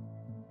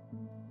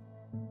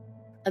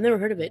 I've never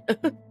heard of it.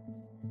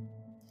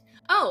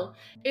 Oh,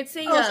 it's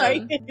a. Oh,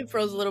 sorry, it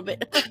froze a little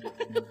bit.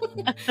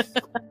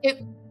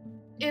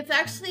 It's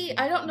actually,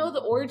 I don't know the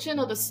origin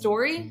of the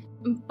story,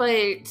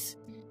 but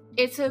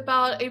it's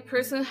about a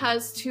person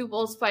has two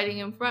wolves fighting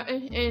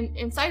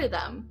inside of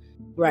them.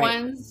 Right.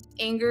 One's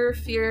anger,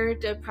 fear,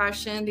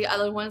 depression. The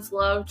other one's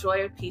love,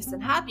 joy, peace,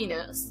 and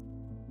happiness.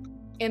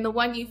 And the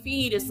one you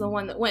feed is the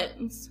one that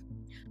wins.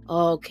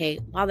 Okay.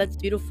 Wow, that's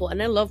beautiful.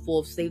 And I love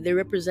wolves. They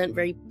represent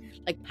very,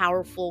 like,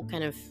 powerful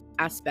kind of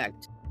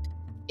aspect.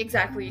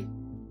 Exactly.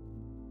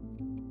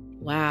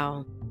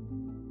 Wow.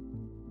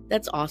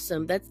 That's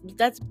awesome.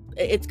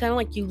 It's kind of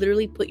like you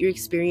literally put your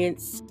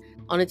experience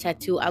on a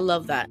tattoo. I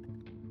love that.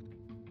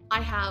 I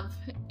have,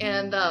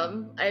 and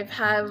I've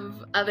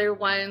have other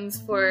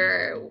ones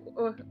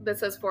that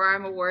says "For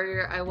I'm a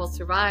warrior, I will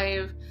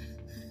survive."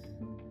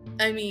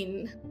 I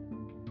mean,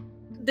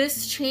 this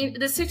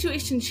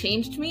situation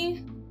changed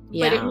me,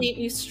 Yeah. but it made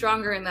me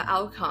stronger in the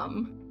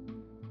outcome.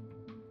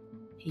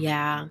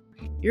 Yeah,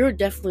 you're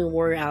definitely a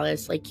warrior,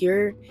 Alice. Like,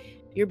 you're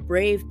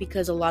brave,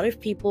 because a lot of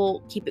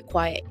people keep it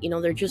quiet. You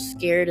know, they're just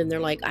scared and they're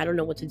like, I don't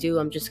know what to do.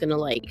 I'm just gonna,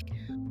 like,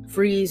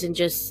 freeze and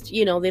just,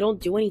 you know, they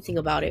don't do anything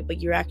about it. But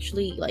you're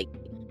actually, like,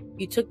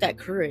 you took that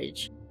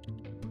courage.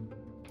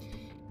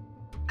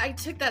 I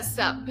took that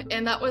step,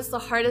 and that was the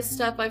hardest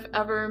step I've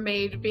ever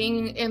made.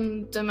 Being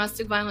in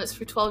domestic violence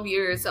for 12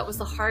 years, that was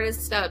the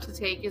hardest step to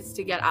take, is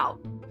to get out.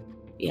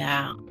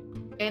 Yeah.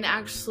 And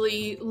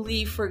actually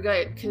leave for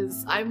good,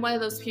 because I'm one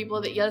of those people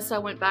that, yes, I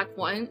went back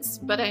once,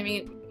 but I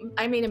made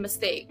a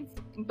mistake.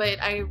 But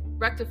I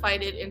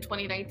rectified it in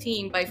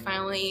 2019 by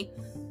finally...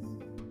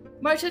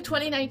 March of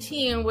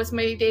 2019 was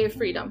my day of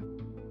freedom.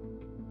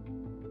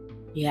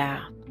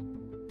 Yeah.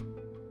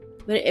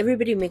 But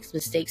everybody makes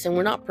mistakes, and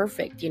we're not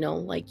perfect, you know?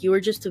 Like, you were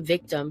just a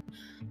victim.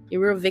 You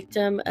were a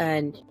victim,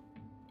 and,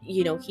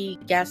 you know, he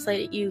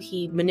gaslighted you,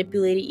 he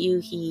manipulated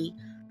you, he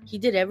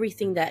did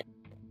everything that,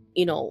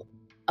 you know,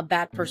 a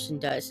bad person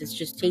does. It's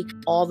just take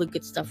all the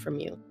good stuff from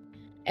you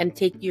and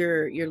take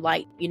your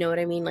light, you know what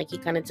I mean? Like, he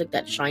kind of took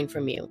that shine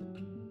from you.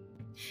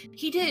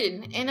 He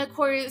did. And of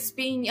course,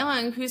 being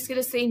young, who's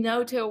going to say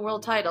no to a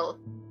world title?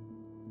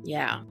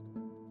 Yeah.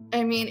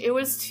 I mean, it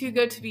was too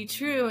good to be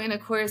true. And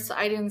of course,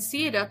 I didn't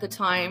see it at the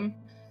time.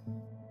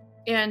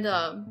 And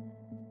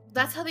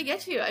that's how they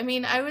get you. I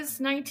mean, I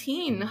was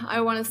 19, I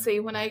want to say,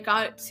 when I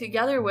got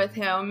together with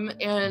him.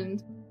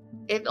 And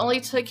it only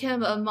took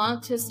him a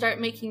month to start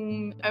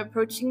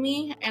approaching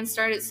me and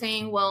started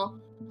saying, well,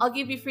 I'll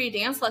give you free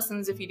dance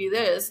lessons if you do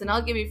this, and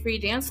I'll give you free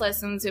dance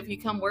lessons if you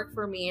come work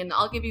for me, and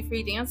I'll give you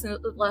free dance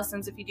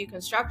lessons if you do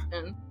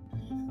construction.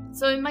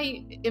 So in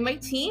my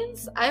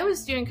teens, I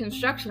was doing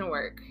construction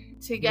work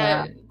to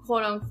get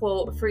quote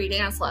unquote free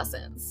dance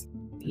lessons.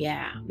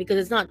 Yeah, because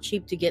it's not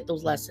cheap to get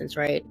those lessons,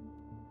 right?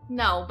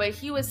 No, but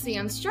he was the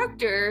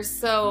instructor,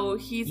 so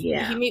he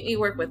made me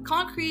work with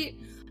concrete.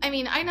 I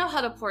mean, I know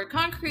how to pour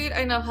concrete,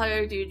 I know how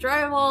to do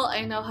drywall,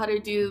 I know how to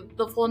do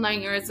the full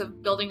 9 yards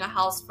of building a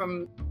house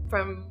from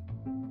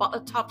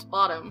top to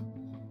bottom.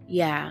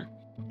 Yeah.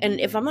 And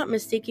if I'm not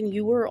mistaken,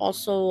 you were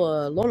also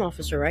a loan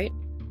officer, right?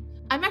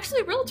 I'm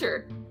actually a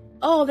realtor.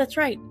 Oh, that's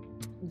right.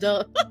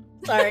 Duh.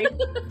 Sorry.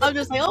 I'm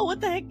just like, oh,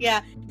 what the heck?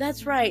 Yeah,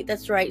 that's right.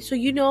 So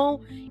you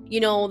know,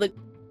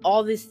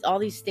 all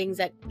these things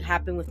that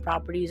happen with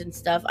properties and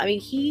stuff. I mean,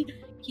 he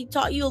he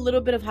taught you a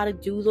little bit of how to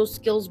do those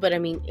skills, but I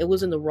mean, it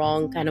wasn't the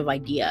wrong kind of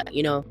idea,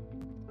 you know?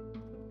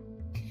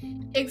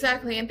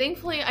 Exactly, and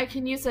thankfully I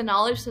can use the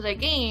knowledge that I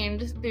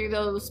gained through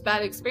those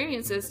bad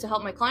experiences to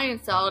help my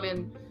clients out,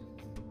 and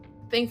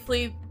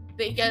thankfully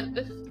they get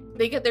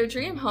their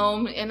dream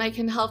home, and I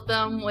can help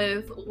them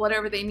with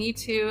whatever they need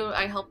to.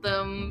 I help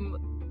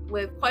them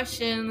with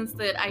questions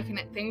that I can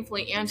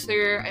thankfully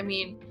answer. I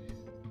mean,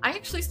 I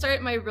actually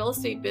started my real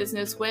estate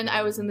business when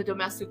I was in the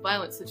domestic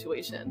violence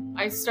situation.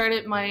 I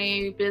started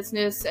my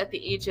business at the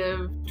age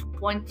of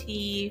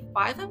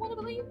 25, I want to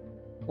believe.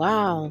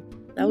 Wow,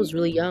 that was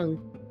really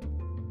young.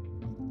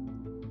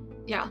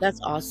 Yeah. That's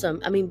awesome.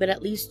 I mean, but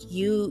at least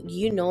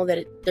you know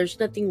that there's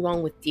nothing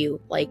wrong with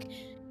you. Like,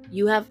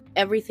 you have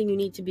everything you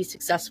need to be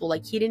successful.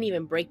 Like, he didn't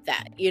even break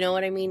that. You know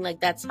what I mean? Like,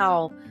 that's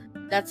how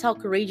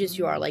courageous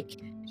you are. Like,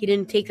 he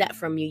didn't take that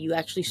from you. You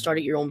actually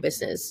started your own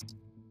business.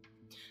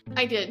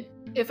 I did.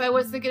 If I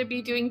wasn't going to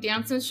be doing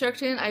dance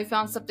instruction, I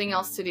found something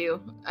else to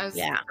do. I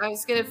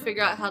was going to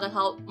figure out how to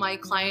help my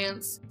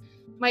dance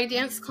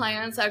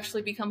clients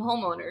actually become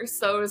homeowners.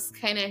 So it was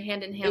kind of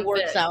hand in hand. It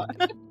works out.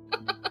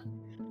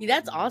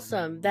 That's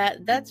awesome.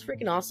 That's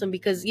freaking awesome,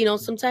 because, you know,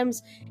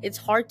 sometimes it's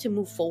hard to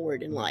move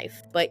forward in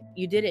life, but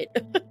you did it.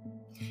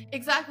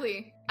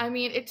 Exactly. I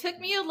mean, it took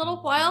me a little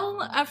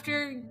while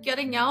after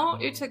getting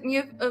out. It took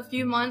me a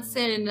few months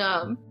in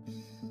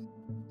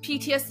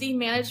PTSD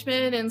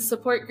management and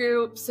support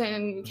groups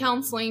and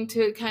counseling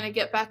to kind of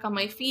get back on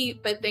my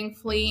feet, but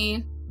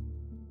thankfully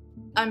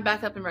I'm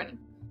back up and running.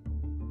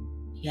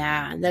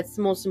 Yeah, that's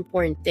the most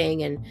important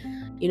thing. And,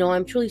 you know,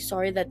 I'm truly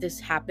sorry that this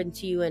happened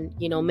to you. And,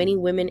 you know, many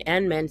women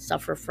and men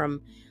suffer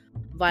from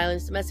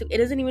violence, domestic. It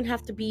doesn't even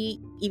have to be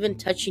even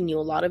touching you.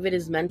 A lot of it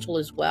is mental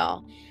as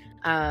well,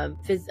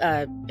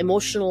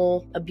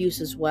 emotional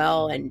abuse as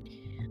well. And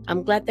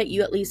I'm glad that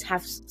you at least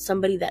have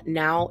somebody that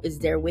now is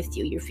there with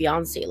you, your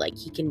fiance, like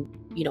he can,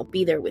 you know,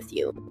 be there with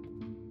you.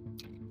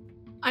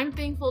 I'm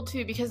thankful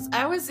too, because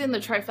I was in the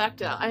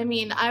trifecta. I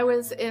mean, I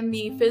was in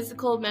the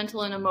physical,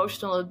 mental, and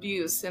emotional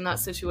abuse in that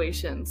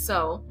situation.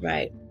 So,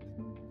 right.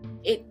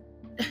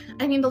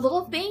 The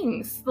little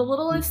things, the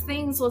littlest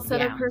things will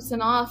set a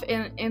person off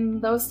in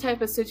those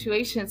type of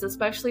situations,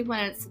 especially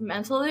when it's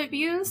mental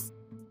abuse.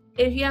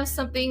 If you have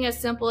something as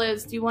simple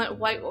as, do you want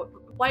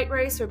white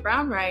rice or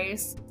brown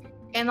rice?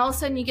 And all of a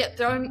sudden you get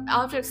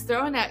objects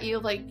thrown at you,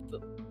 like,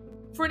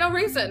 for no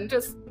reason,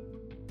 just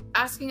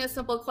asking a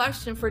simple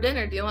question for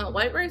dinner, do you want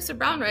white rice or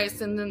brown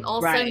rice? And then all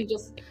of a sudden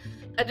just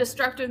a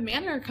destructive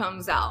manner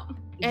comes out.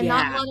 And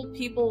not a lot of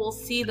people will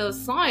see those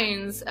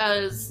signs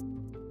as,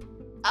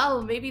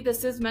 oh, maybe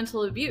this is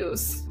mental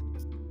abuse.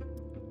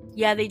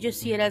 Yeah, they just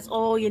see it as,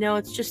 oh, you know,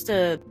 it's just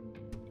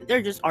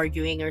they're just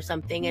arguing or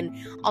something. And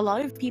a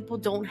lot of people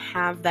don't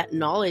have that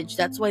knowledge.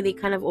 That's why they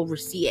kind of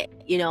oversee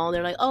it. You know,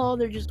 they're like, oh,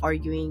 they're just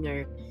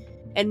arguing.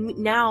 And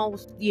now,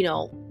 you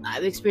know,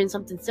 I've experienced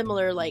something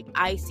similar. Like,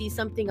 I see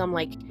something, I'm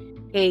like,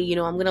 hey, you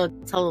know, I'm gonna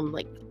tell them,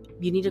 like,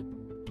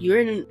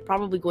 you're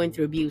probably going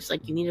through abuse,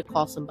 like, you need to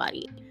call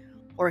somebody,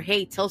 or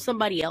hey, tell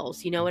somebody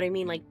else, you know what I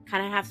mean? Like,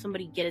 kind of have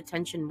somebody get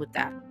attention with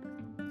that.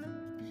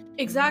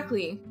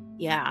 Exactly.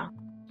 Yeah.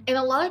 And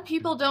a lot of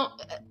people don't,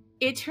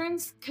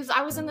 because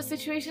I was in the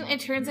situation, it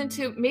turns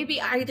into,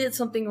 maybe I did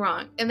something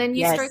wrong, and then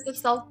you start the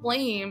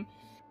self-blame,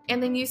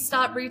 and then you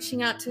stop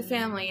reaching out to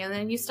family, and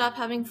then you stop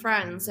having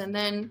friends, and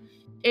then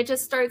it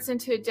just starts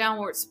into a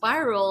downward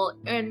spiral,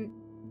 and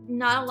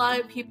not a lot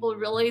of people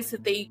realize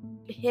that they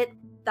hit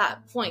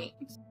that point.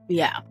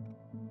 Yeah,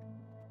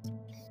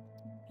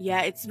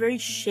 it's very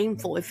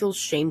shameful. It feels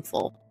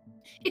shameful.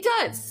 It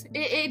does.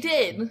 It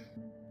did.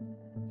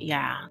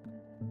 Yeah.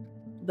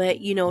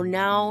 But, you know,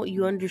 now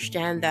you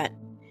understand that,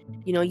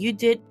 you know, you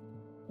did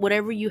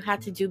whatever you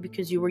had to do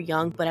because you were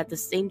young, but at the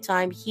same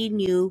time, he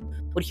knew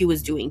what he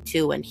was doing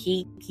too, and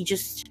he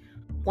just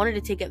wanted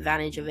to take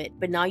advantage of it.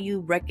 But now you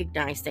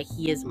recognize that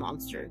he is a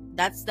monster.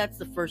 That's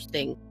the first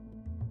thing.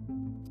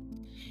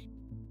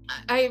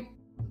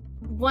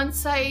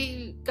 Once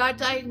I got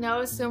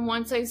diagnosed and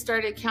once I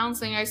started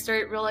counseling, I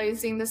started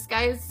realizing this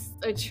guy's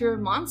a true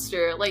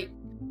monster. Like,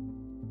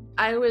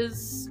 I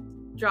was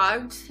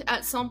drugged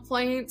at some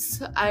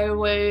points. I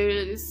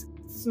was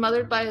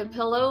smothered by a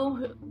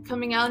pillow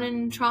coming out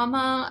in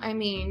trauma. I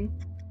mean,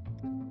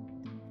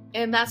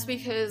 and that's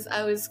because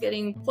I was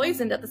getting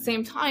poisoned at the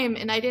same time,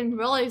 and I didn't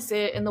realize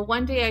it. And the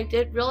one day I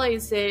did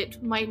realize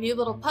it, my new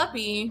little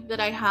puppy that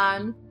I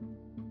had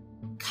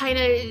kind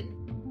of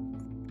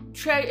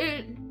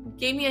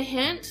gave me a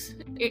hint.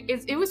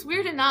 It was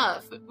weird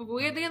enough.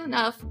 Weirdly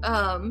enough,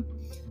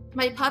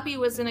 my puppy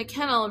was in a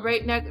kennel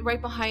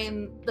right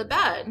behind the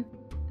bed.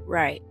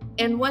 Right.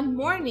 And one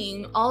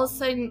morning, all of a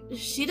sudden,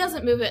 she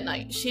doesn't move at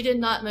night. She did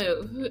not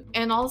move.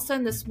 And all of a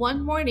sudden, this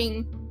one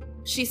morning,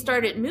 she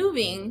started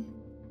moving.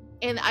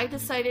 And I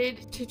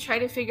decided to try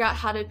to figure out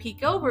how to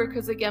peek over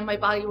because, again, my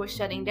body was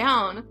shutting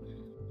down.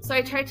 So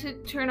I tried to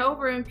turn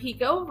over and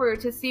peek over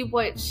to see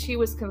what she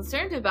was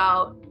concerned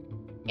about.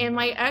 And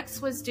my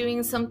ex was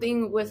doing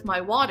something with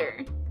my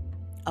water.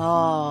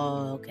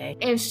 Oh, okay.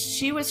 And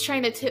she was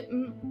trying to tip.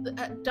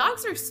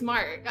 Dogs are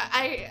smart.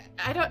 I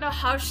don't know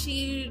how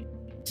she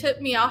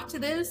tipped me off to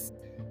this,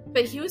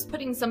 but he was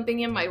putting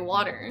something in my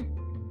water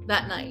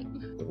that night.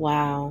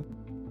 Wow.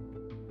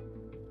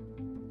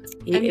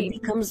 I It mean,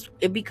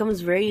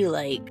 becomes very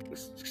like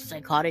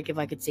psychotic, if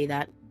I could say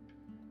that.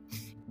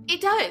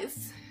 it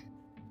does.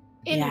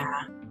 And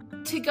Yeah.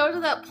 to go to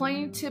that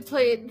point to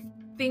put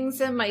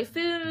things in my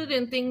food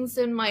and things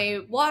in my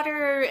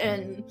water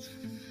and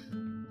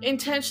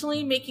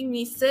intentionally making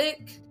me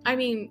sick. I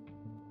mean,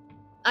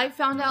 I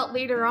found out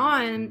later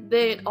on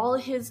that all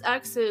his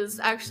exes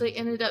actually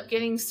ended up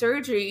getting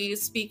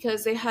surgeries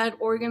because they had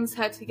organs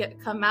had to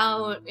come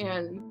out,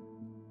 and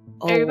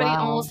Oh, everybody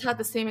wow. almost had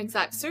the same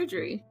exact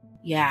surgery.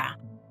 Yeah.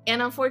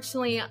 And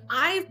unfortunately,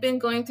 I've been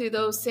going through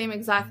those same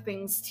exact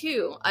things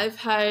too. I've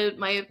had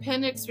my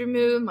appendix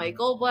removed, my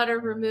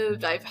gallbladder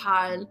removed. I've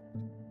had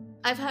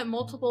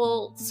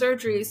multiple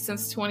surgeries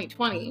since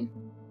 2020.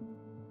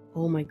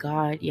 Oh my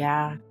God.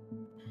 Yeah.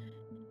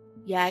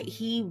 Yeah,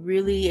 he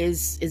really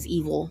is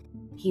evil.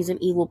 He's an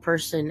evil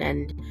person,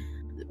 and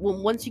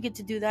once you get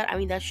to do that, I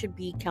mean, that should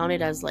be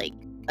counted as like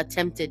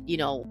attempted,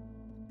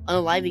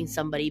 unaliving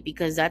somebody,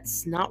 because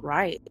that's not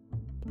right.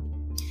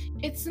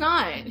 It's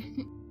not.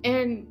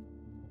 And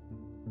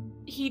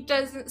he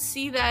doesn't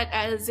see that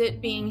as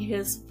it being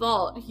his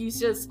fault. He's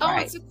just, oh,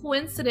 Right. it's a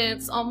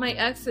coincidence. All my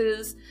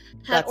exes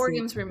had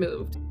organs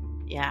removed.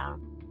 Yeah.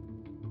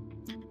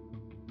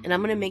 And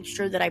I'm gonna make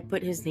sure that I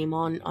put his name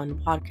on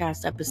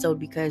podcast episode,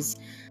 because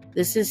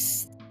this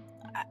is,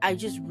 I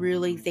just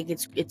really think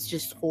it's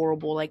just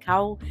horrible. Like,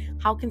 how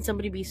can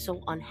somebody be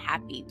so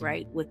unhappy,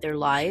 right, with their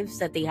lives,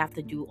 that they have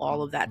to do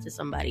all of that to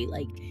somebody?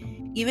 Like,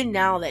 even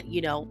now that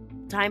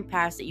time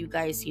passed, that you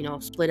guys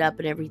split up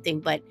and everything,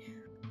 but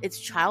it's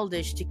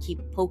childish to keep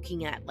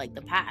poking at like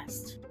the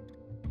past.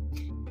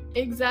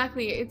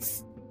 Exactly.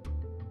 It's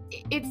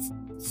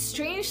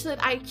strange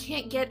that I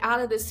can't get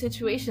out of this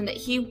situation, that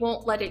he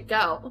won't let it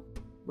go.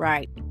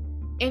 Right.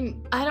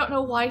 And I don't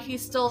know why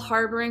he's still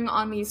harboring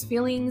on these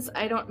feelings.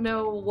 I don't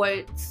know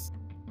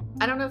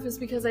if it's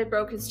because I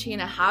broke his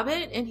chain of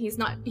habit and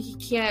he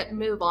can't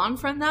move on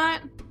from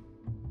that.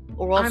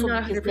 Or also I'm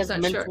not because he has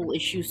 100% mental sure.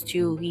 issues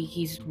too.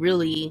 He's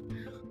really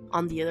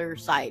on the other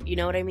side. You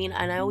know what I mean?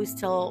 And I always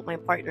tell my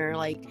partner,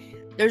 like,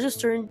 there's a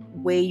certain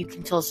way you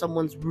can tell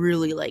someone's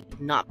really like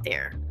not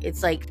there.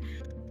 It's like,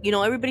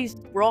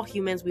 we're all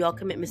humans. We all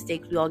commit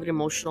mistakes. We all get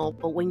emotional.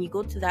 But when you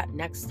go to that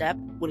next step,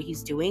 what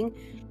he's doing,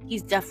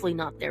 he's definitely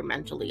not there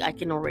mentally. I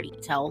can already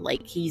tell.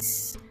 Like,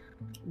 his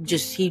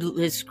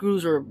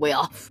screws are way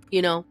off,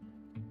 Him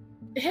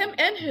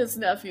and his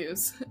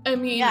nephews. I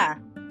mean, yeah,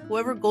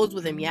 whoever goes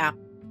with him, yeah.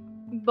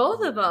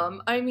 Both of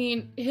them. I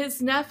mean,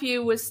 his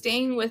nephew was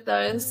staying with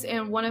us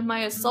in one of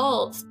my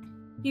assaults.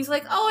 He's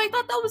like, oh, I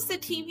thought that was the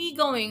TV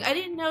going. I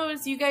didn't know it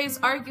was you guys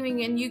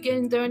arguing and you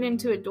getting thrown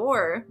into a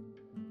door.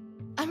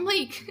 I'm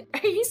like,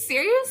 are you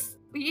serious?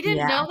 You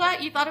didn't know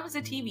that? You thought it was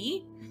a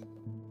TV?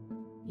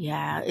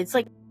 Yeah, it's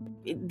like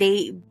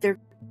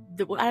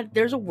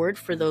there's a word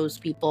for those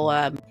people.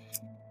 I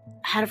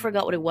had to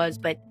forget what it was,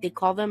 but they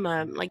call them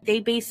like, they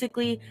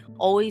basically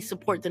always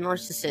support the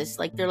narcissist.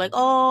 Like, they're like,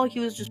 oh, he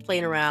was just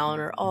playing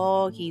around, or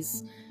oh,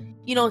 he's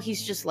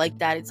just like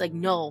that. It's like,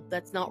 no,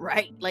 that's not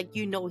right. Like,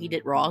 he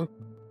did wrong.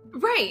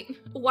 Right.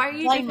 Why are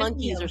you Flying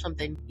monkeys or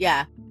something?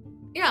 Yeah.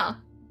 Yeah.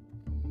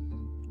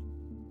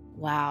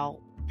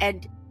 Wow.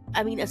 And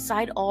I mean,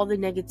 aside all the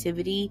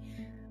negativity,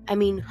 I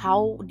mean,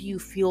 how do you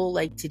feel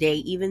like today,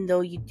 even though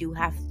you do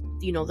have,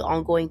 the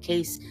ongoing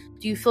case?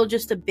 Do you feel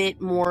just a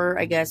bit more,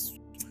 I guess,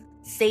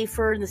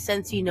 safer, in the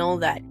sense,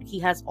 that he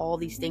has all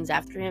these things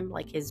after him,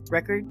 like his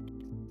record?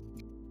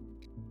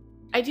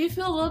 I do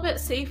feel a little bit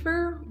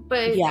safer,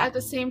 but at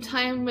the same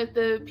time, with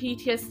the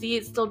PTSD,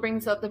 it still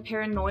brings up the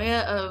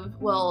paranoia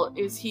of, well,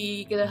 is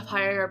he gonna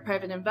hire a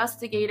private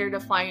investigator to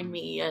find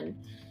me? And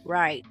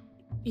right,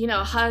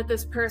 how did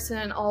this person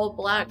in all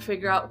black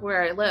figure out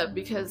where I live?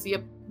 Because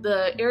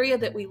the area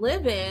that we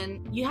live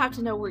in, you have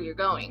to know where you're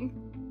going,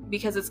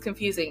 because it's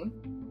confusing.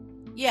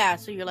 Yeah,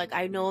 so you're like,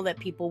 I know that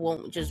people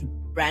won't just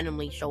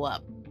randomly show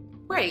up.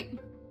 Right.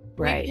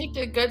 We picked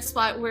a good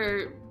spot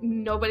where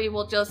nobody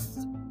will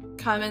just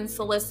come and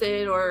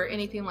solicit or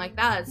anything like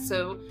that.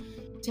 So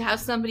to have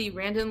somebody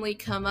randomly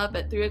come up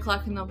at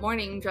 3:00 in the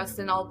morning dressed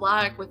in all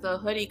black with a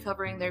hoodie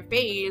covering their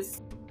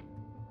face,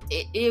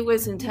 it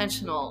was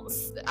intentional.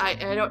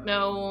 I don't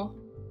know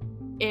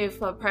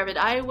if a private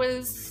eye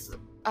was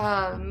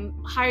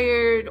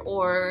hired,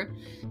 or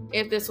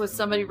if this was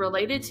somebody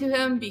related to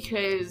him,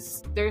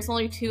 because there's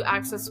only 2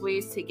 access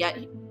ways to get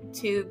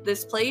to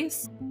this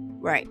place.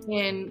 Right.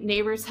 And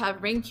neighbors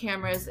have Ring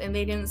cameras, and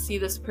they didn't see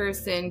this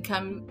person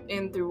come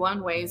in through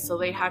one way, so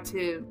they had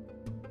to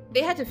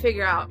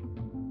figure out.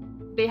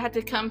 They had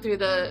to come through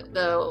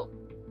the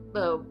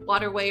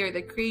waterway or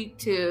the creek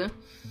to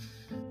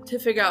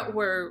figure out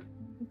where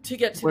to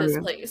get to this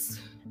place.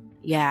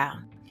 Yeah.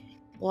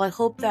 Well, I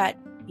hope that,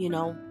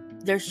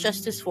 there's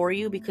justice for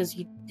you, because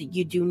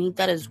you do need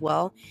that as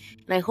well.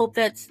 And I hope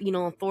that,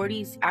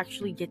 authorities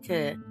actually get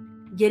to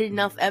get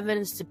enough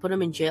evidence to put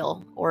them in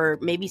jail, or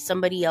maybe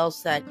somebody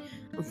else that,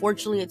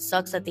 unfortunately, it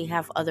sucks that they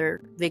have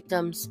other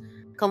victims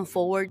come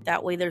forward.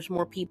 That way there's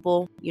more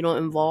people,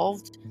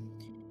 involved.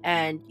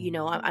 And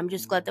I'm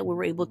just glad that we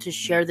were able to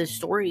share this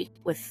story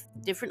with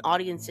different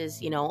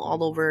audiences,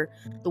 all over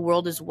the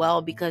world as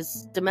well,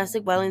 because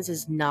domestic violence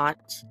is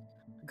not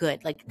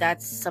good. Like,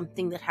 that's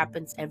something that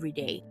happens every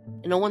day,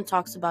 and no one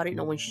talks about it.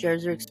 No one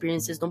shares their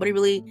experiences. Nobody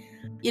really,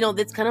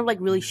 that's kind of like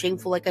really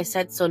shameful, like I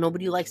said, so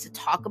nobody likes to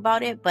talk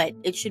about it. But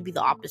it should be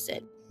the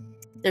opposite.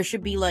 There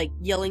should be like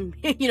yelling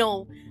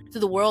to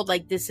the world,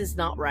 like, this is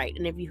not right.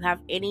 And if you have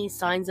any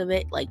signs of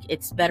it, like,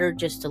 it's better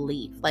just to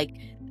leave. Like,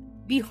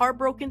 be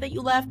heartbroken that you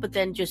left, but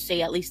then just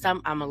say, at least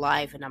I'm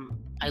alive and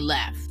I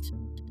left.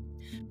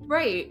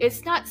 Right.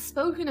 It's not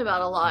spoken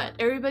about a lot.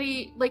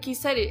 Everybody, like you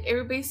said,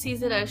 everybody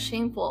sees it as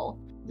shameful.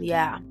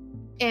 Yeah.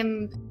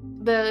 And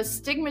the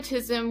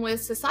stigmatism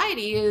with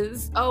society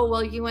is, oh,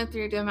 well, you went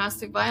through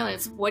domestic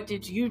violence. What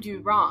did you do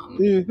wrong?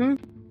 Mm-hmm.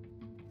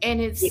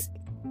 And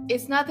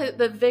it's not that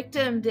the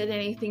victim did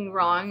anything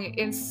wrong.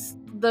 It's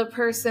the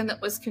person that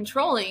was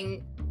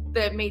controlling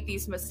that made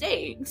these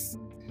mistakes.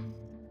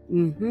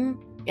 Mm-hmm.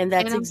 And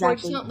that's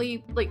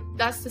unfortunately, like,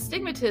 that's the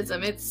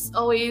stigmatism. It's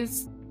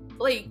always,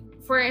 like,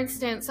 for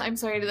instance, I'm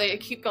sorry to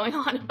keep going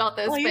on about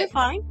this. Oh, you're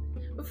fine.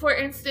 For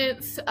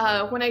instance,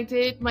 when I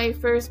did my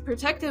first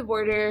protective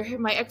order,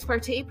 my ex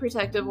parte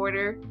protective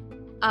order,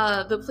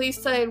 the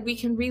police said, we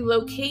can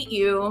relocate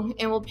you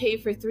and we'll pay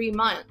for 3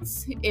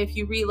 months if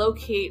you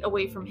relocate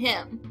away from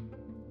him.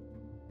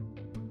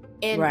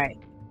 And right.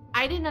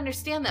 I didn't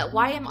understand that.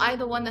 Why am I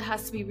the one that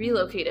has to be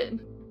relocated?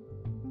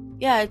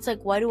 Yeah, it's like,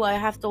 why do I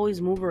have to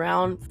always move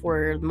around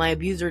for my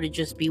abuser to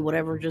just be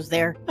whatever, just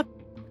there?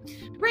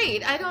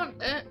 Right. I don't,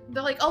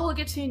 they're like, oh, we'll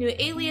get you a new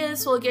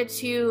alias, we'll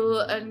get you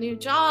a new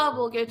job,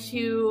 we'll get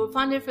you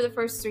funded for the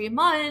first 3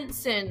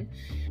 months. And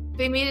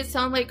they made it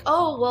sound like,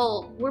 oh,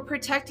 well, we're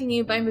protecting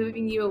you by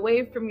moving you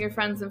away from your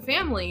friends and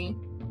family.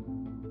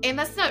 And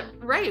that's not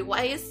right.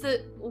 Why does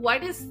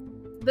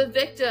the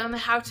victim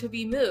have to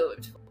be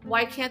moved?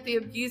 Why can't the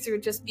abuser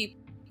just be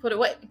put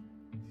away?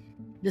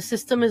 The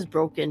system is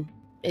broken.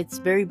 It's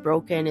very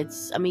broken.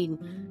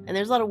 And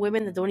there's a lot of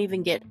women that don't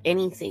even get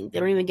anything. They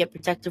don't even get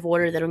protective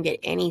order. They don't get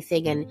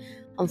anything. And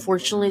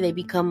unfortunately, they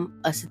become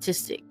a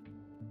statistic.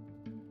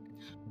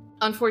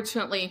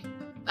 Unfortunately,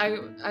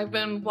 I've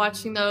been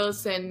watching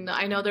those, and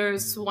I know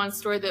there's one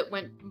story that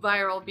went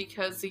viral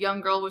because a young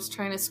girl was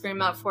trying to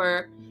scream out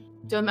for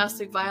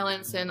domestic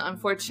violence, and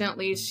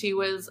unfortunately, she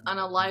was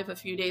unalive a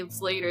few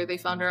days later. They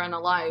found her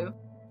unalive.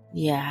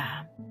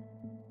 Yeah.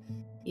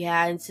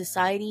 Yeah, in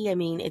society,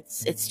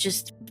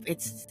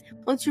 it's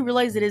once you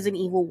realize it is an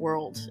evil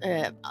world.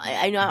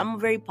 I know I'm a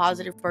very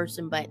positive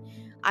person, but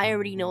I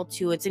already know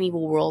too it's an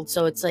evil world.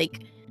 So it's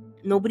like,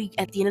 nobody,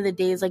 at the end of the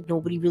day, is like,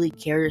 nobody really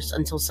cares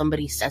until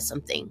somebody says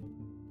something.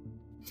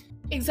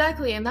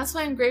 Exactly, and that's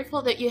why I'm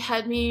grateful that you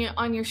had me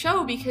on your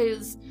show,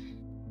 because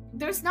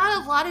there's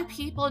not a lot of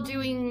people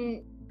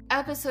doing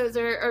episodes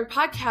or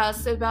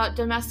podcasts about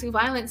domestic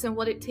violence and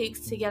what it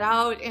takes to get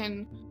out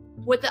and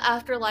what the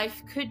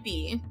afterlife could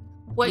be.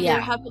 What your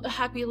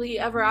happily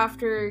ever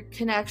after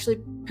can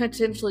actually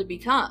potentially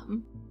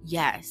become.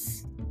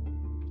 Yes.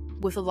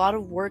 With a lot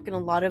of work and a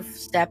lot of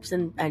steps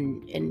in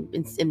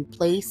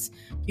place,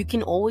 you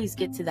can always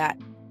get to that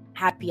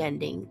happy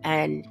ending.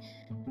 And,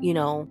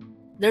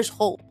 there's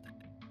hope.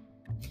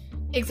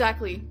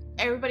 Exactly.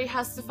 Everybody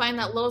has to find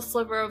that little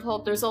sliver of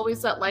hope. There's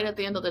always that light at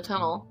the end of the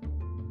tunnel.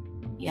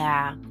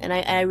 Yeah. And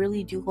I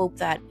really do hope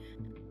that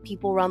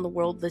people around the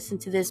world listen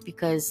to this,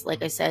 because,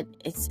 like I said,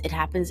 it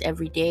happens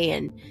every day,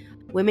 and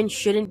women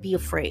shouldn't be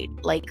afraid.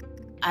 Like,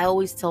 I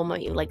always tell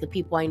the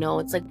people I know,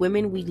 it's like,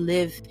 women, we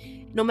live,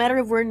 no matter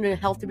if we're in a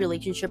healthy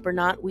relationship or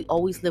not, we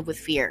always live with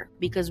fear,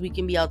 because we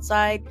can be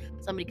outside,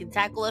 somebody can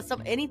tackle us,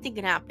 anything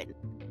can happen.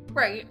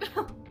 Right.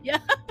 Yeah.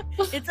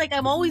 It's like,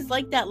 I'm always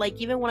like that. Like,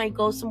 even when I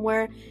go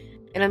somewhere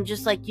and I'm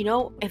just like,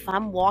 if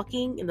I'm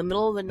walking in the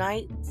middle of the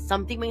night,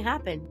 something may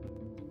happen.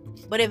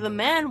 But if a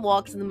man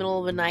walks in the middle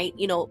of the night,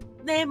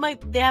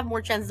 they have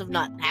more chances of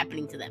not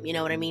happening to them. You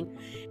know what I mean?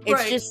 It's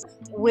right. Just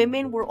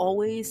women, we're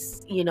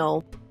always,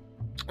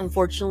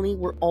 unfortunately,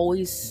 we're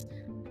always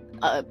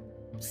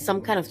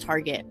some kind of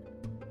target.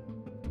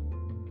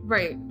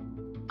 Right.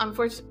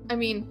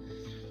 Unfortunately,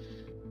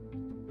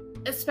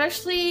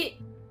 especially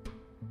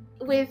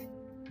with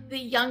the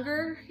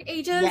younger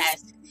ages.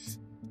 Yes.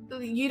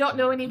 You don't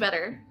know any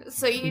better,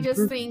 so you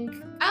just think,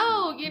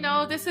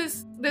 oh,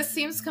 this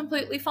seems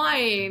completely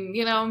fine.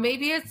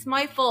 Maybe it's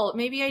my fault.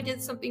 Maybe I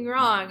did something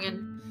wrong,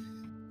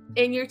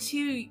 and you're too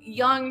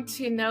young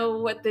to know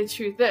what the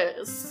truth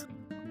is.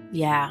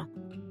 Yeah.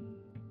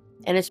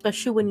 And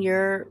especially when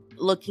you're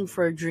looking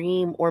for a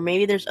dream, or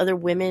maybe there's other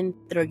women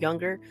that are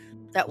younger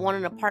that want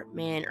an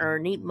apartment or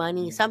need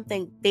money,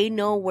 something, they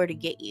know where to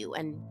get you.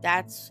 And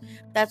that's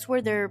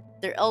where their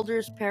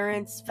elders,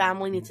 parents,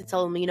 family need to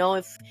tell them,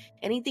 if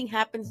anything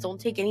happens,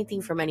 don't take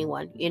anything from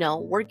anyone.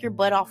 Work your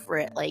butt off for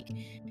it. Like,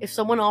 if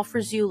someone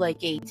offers you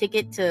like a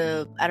ticket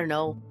to, I don't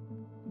know,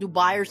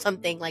 Dubai or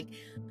something, like,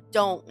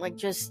 don't. Like,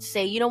 just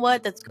say, you know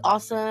what, that's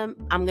awesome,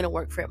 I'm gonna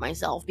work for it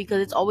myself,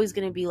 because it's always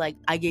gonna be like,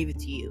 I gave it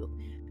to you,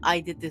 I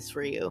did this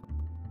for you.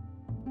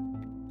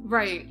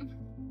 Right.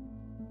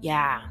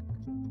 Yeah.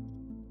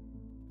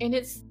 And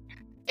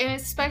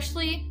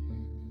especially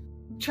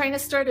trying to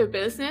start a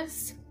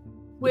business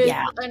with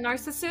Yeah. a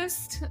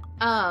narcissist.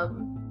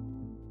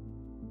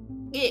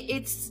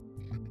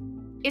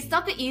 It's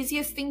not the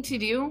easiest thing to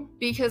do,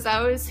 because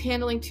I was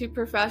handling 2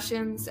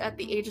 professions at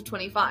the age of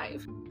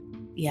 25.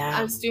 Yeah.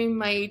 I was doing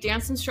my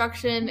dance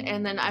instruction,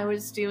 and then I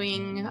was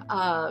doing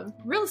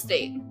real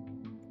estate.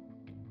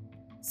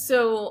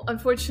 So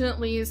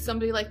unfortunately,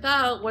 somebody like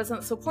that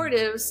wasn't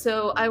supportive,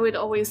 so I would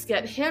always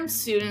get him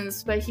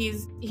students, but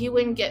he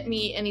wouldn't get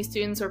me any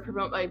students or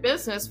promote my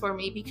business for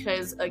me,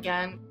 because,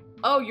 again,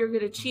 oh, you're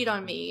going to cheat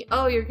on me.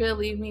 Oh, you're going to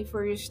leave me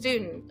for your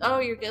student. Oh,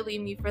 you're going to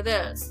leave me for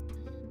this.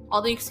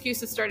 All the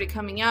excuses started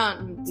coming out,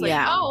 and it's like,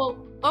 oh,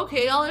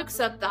 okay, I'll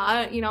accept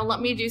that. Let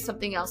me do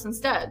something else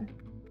instead.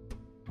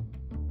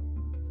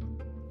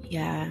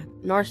 Yeah.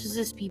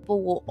 Narcissist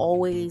people will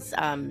always,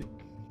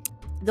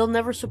 they'll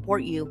never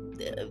support you.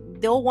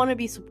 They'll want to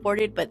be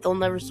supported, but they'll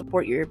never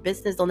support your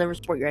business. They'll never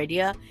support your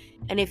idea.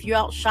 And if you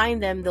outshine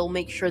them, they'll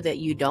make sure that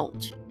you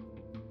don't.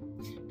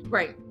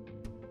 Right.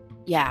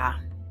 Yeah.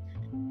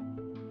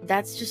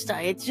 That's just,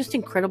 it's just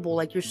incredible.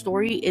 Like, your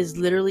story is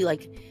literally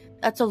like,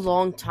 that's a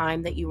long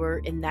time that you were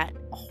in that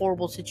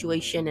horrible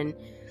situation. And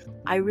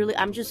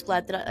I'm just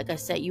glad that, like I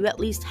said, you at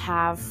least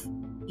have,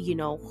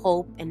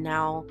 hope. And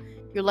now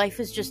your life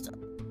is just a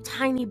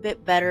tiny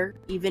bit better,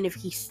 even if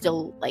he's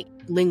still, like,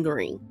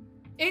 lingering.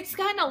 It's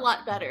gotten a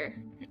lot better.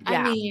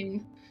 Yeah. I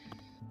mean,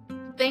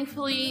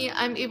 thankfully,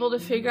 I'm able to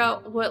figure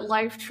out what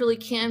life truly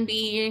can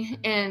be,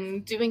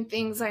 and doing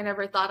things I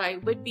never thought I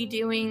would be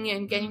doing,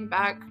 and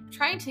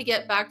trying to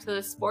get back to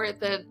the sport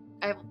that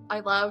I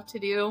love to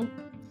do.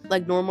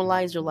 Like,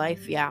 normalize your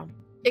life. Yeah.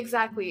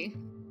 Exactly.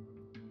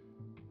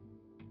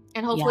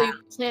 And hopefully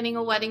planning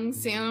a wedding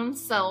soon.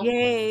 So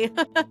yay.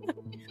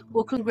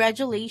 Well,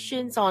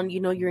 congratulations on,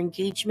 your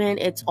engagement.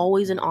 It's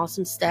always an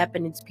awesome step,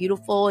 and it's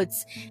beautiful.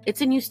 It's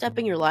a new step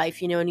in your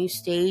life, a new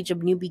stage, a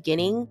new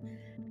beginning.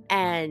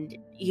 And,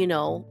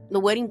 the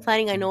wedding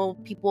planning, I know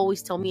people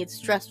always tell me it's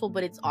stressful,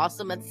 but it's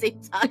awesome at the same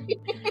time.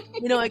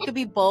 It could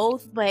be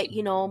both, but,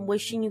 I'm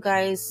wishing you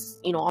guys,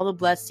 all the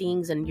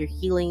blessings and your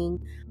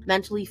healing,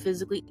 mentally,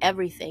 physically,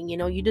 everything.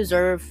 You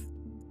deserve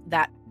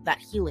that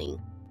healing.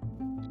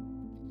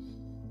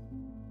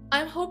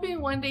 I'm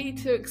hoping one day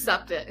to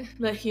accept it,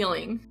 the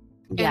healing.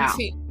 Yeah.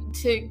 And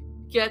to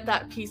get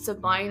that peace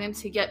of mind, and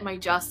to get my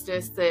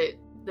justice that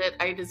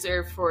I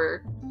deserve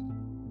for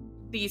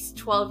these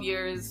 12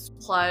 years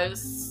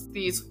plus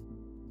these,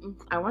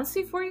 I want to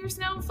say 4 years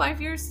now,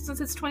 5 years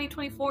since it's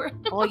 2024.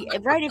 Oh, yeah,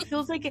 right. It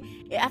feels like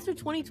after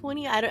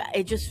 2020,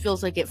 it just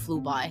feels like it flew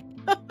by.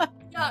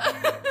 Yeah.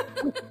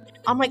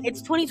 I'm like,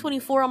 it's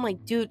 2024. I'm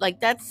like, dude,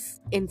 like, that's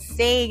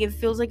insane. It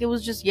feels like it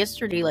was just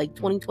yesterday. Like,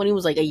 2020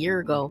 was like a year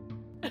ago.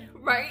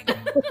 Right.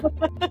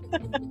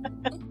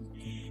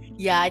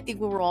 Yeah, I think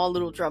we were all a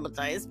little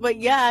traumatized, but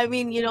yeah, I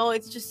mean,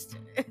 it's just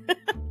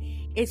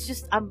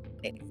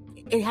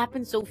it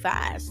happens so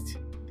fast.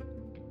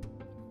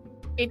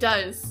 It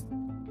does.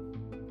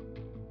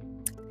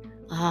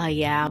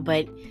 Yeah,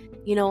 but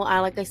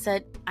like I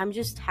said, I'm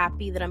just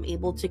happy that I'm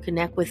able to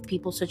connect with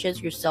people such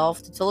as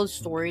yourself to tell a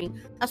story.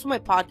 That's what my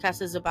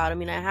podcast is about. I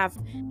mean, I have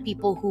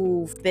people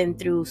who've been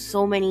through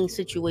so many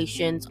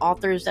situations,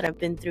 authors that have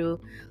been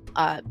through,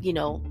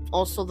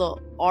 also the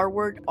R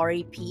word,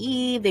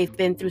 RAPE. They've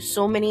been through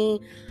so many,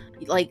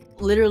 like,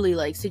 literally,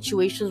 like,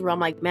 situations where I'm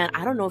like, man,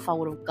 I don't know if I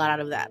would have got out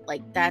of that.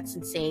 Like, that's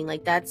insane.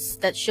 Like, that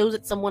shows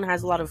that someone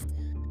has a lot of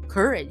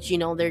courage.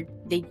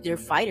 They're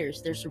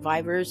fighters, they're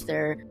survivors,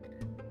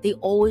 they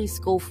always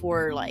go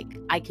for, like,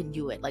 I can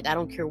do it. Like, I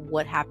don't care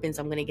what happens,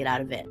 I'm gonna get out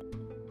of it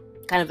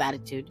kind of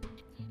attitude.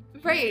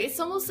 Right. It's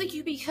almost like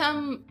you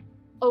become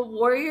a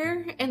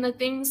warrior, and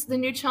the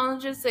new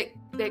challenges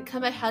that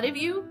come ahead of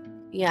you,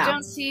 you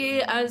don't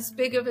see as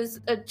big of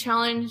a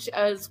challenge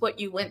as what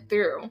you went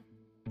through.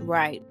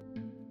 Right.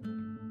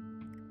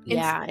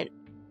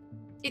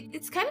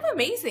 It's kind of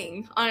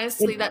amazing,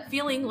 honestly, that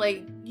feeling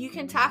like you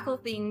can tackle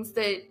things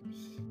that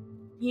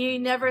you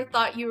never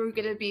thought you were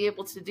going to be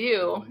able to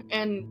do.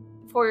 And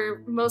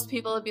for most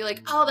people, it'd be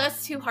like, oh,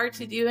 that's too hard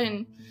to do.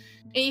 And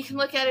you can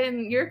look at it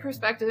in your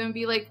perspective and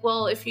be like,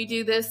 well, if you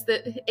do this,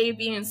 the A,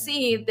 B, and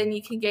C, then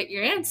you can get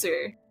your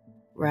answer.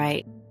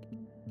 Right.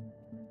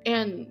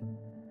 And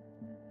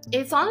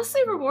it's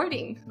honestly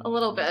rewarding a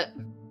little bit.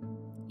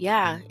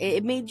 Yeah,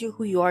 it made you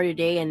who you are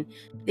today. And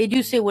they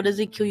do say, what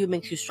doesn't kill you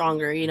makes you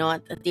stronger.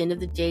 At the end of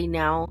the day,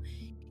 now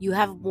you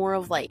have more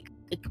of, like,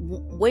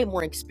 way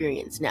more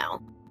experience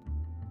now.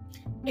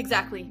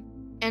 Exactly.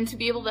 And to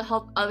be able to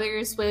help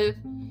others with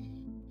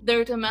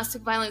their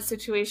domestic violence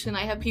situation,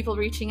 I have people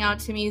reaching out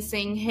to me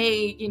saying,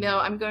 hey,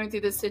 I'm going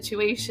through this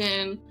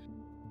situation,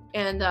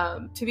 and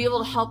to be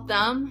able to help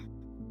them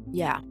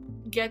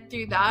get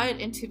through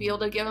that, and to be able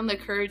to give them the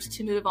courage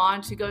to move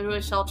on, to go to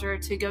a shelter,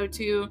 to go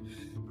to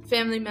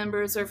family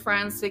members or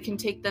friends that can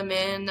take them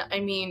in. I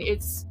mean,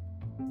 it's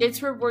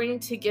it's rewarding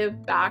to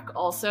give back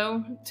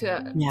also,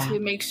 to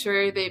make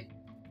sure that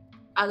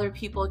other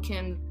people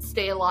can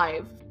stay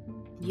alive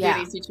through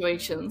these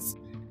situations.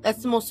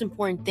 That's the most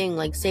important thing,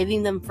 like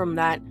saving them from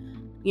that,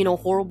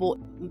 horrible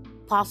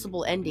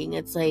possible ending.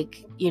 It's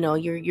like,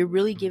 you're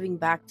really giving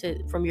back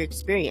from your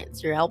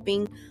experience. You're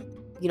helping,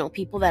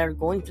 people that are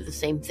going through the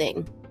same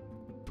thing.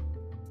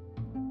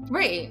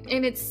 Right.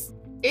 And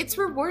it's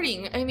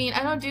rewarding. I mean,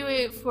 I don't do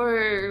it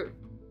for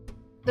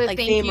the like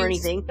fame or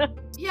anything.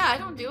 Yeah, I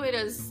don't do it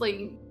as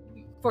like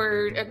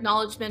for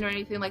acknowledgement or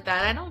anything like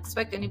that. I don't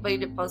expect anybody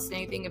to post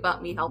anything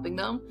about me helping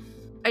them.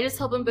 I just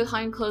help them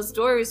behind closed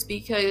doors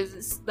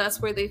because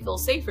that's where they feel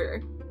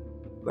safer.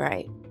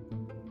 Right.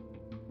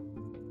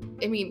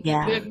 I mean,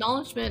 the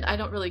acknowledgement I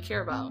don't really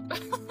care about.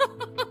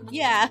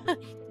 Yeah.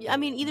 I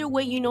mean, either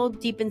way,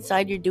 deep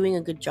inside you're doing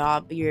a good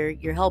job.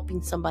 You're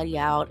helping somebody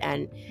out,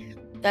 and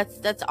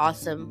that's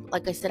awesome.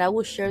 Like I said, I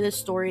will share this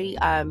story.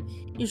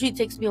 Usually it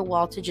takes me a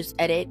while to just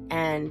edit,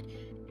 and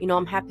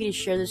I'm happy to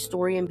share this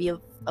story and be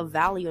of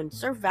value and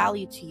serve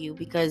value to you,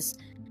 because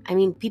I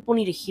mean, people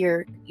need to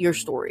hear your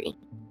story.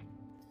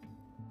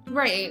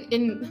 Right.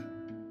 And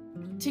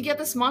to get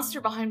this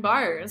monster behind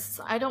bars,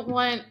 I don't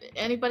want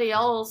anybody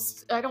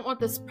else. I don't want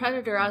this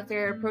predator out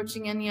there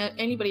approaching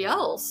anybody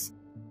else.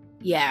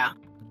 Yeah,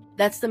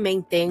 that's the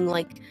main thing.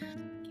 Like,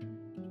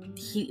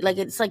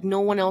 it's like no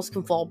one else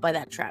can fall by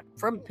that trap.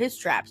 From his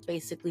traps,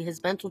 basically,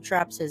 his mental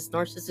traps, his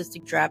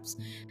narcissistic traps.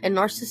 And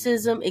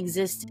narcissism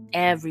exists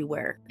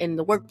everywhere, in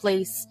the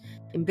workplace,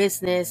 in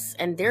business,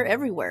 and they're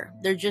everywhere.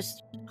 They're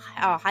just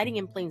hiding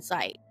in plain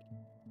sight.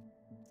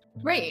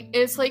 Right.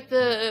 It's like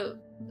the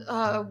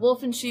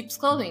wolf in sheep's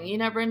clothing. You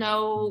never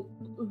know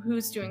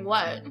who's doing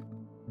what.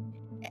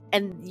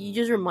 And you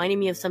just reminded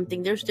me of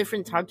something. There's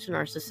different types of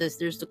narcissists.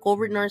 There's the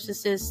covert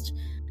narcissist,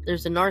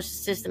 there's a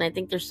narcissist, and I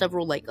think there's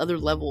several like other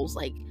levels.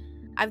 Like,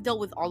 I've dealt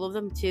with all of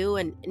them too,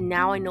 and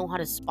now I know how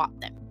to spot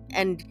them.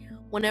 And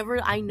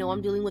whenever I know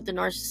I'm dealing with the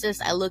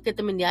narcissist, I look at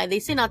them in the eye. They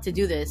say not to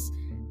do this,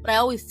 but I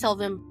always tell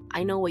them,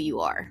 I know what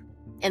you are.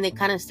 And they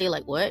kind of stay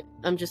like, what?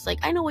 I'm just like,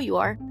 I know what you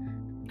are.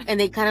 And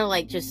they kind of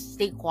like just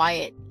stay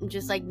quiet. I'm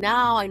just like,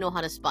 now I know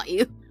how to spot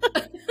you.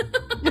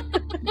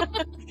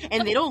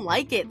 And they don't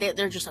like it.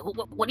 They're just like,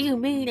 what do you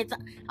mean?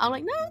 I'm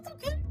like, no, it's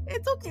okay.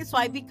 It's okay. So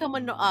I become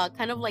a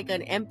kind of like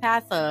an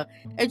empath,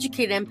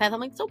 educated empath. I'm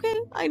like, it's okay.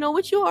 I know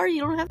what you are.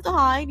 You don't have to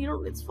hide.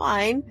 It's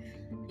fine.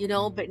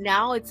 But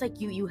now it's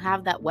like you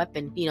have that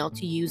weapon,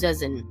 to use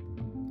as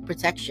in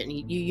protection.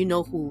 You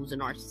know who's a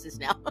narcissist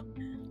now.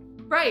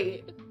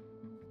 Right.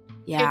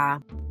 Yeah.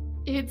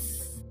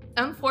 It's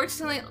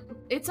unfortunate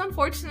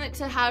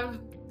to have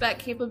that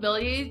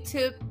capability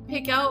to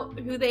pick out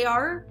who they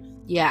are.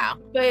 Yeah.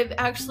 But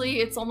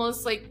actually, it's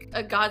almost like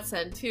a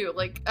godsend, too.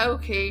 Like,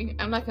 okay,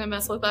 I'm not going to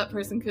mess with that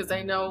person because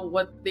I know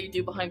what they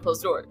do behind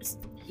closed doors.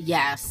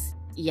 Yes.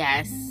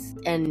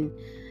 And,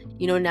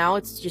 now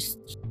it's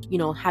just,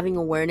 having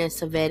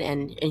awareness of it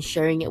and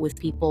sharing it with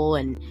people.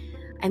 And,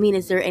 I mean,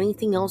 is there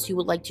anything else you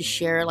would like to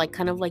share? Like,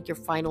 kind of like your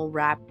final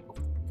wrap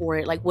for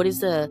it? Like, what is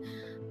the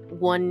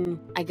one,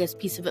 I guess,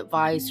 piece of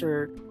advice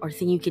or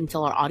thing you can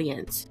tell our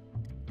audience?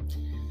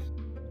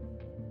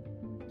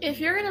 If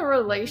you're in a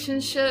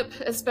relationship,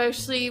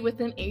 especially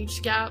with an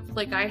age gap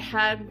like I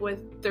had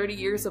with 30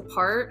 years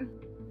apart,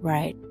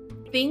 right,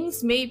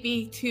 things may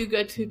be too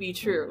good to be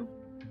true.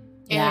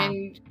 Yeah.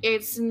 And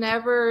it's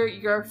never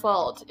your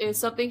fault. If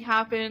something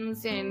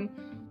happens and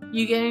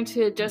you get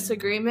into a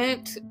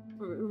disagreement,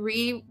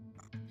 replay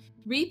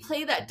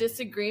that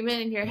disagreement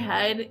in your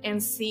head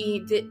and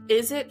see,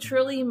 is it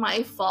truly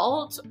my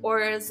fault,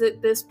 or is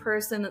it this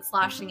person that's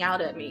lashing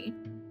out at me?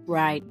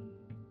 Right.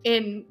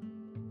 And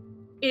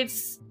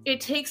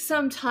it takes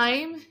some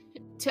time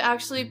to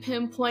actually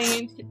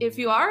pinpoint if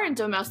you are in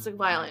domestic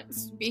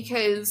violence,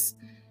 because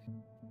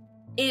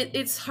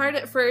it's hard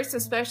at first,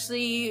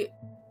 especially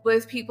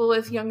with people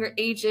with younger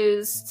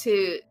ages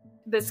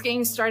that's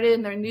getting started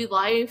in their new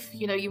life.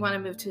 You want to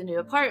move to a new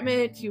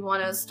apartment, you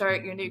want to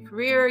start your new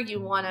career, you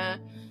want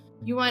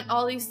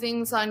all these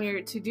things on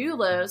your to-do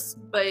list,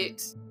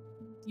 but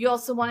you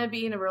also want to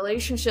be in a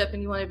relationship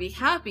and you want to be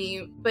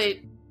happy, but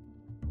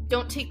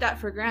don't take that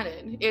for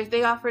granted. If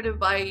they offer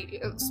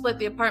to split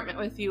the apartment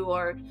with you,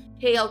 or,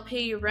 hey, I'll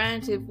pay you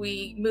rent if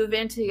we move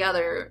in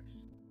together,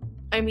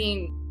 I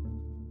mean,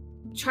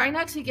 try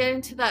not to get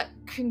into that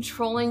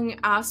controlling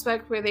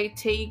aspect where they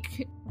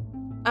take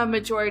a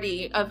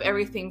majority of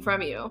everything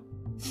from you.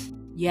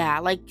 Yeah,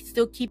 like,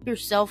 still keep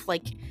yourself,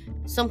 like,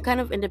 some kind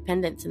of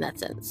independence in that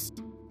sense.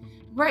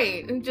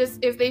 Right. And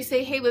just, if they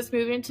say, hey, let's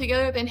move in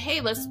together, then,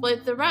 hey, let's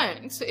split the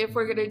rent if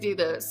we're going to do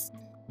this.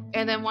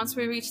 And then once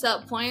we reach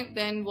that point,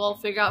 then we'll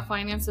figure out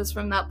finances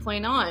from that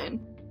point on.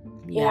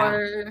 Yeah.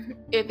 Or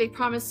if they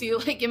promise you,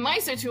 like in my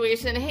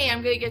situation, hey,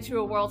 I'm going to get you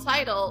a world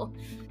title,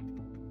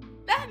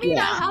 that may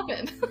not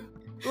happen.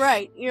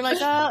 Right. You're like,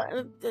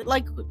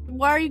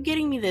 why are you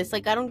getting me this?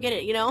 Like, I don't get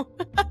it,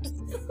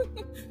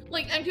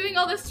 Like, I'm doing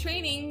all this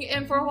training,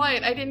 and for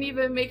what? I didn't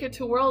even make it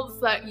to Worlds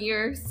that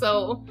year,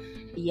 so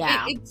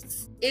Yeah.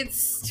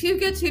 It's too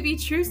good to be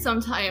true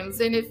sometimes.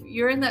 And if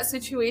you're in that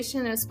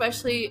situation,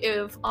 especially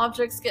if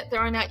objects get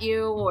thrown at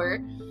you, or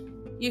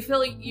you feel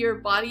like your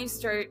body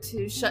start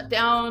to shut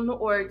down,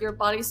 or your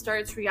body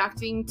starts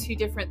reacting to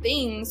different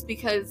things,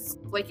 because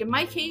like in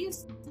my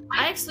case,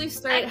 I actually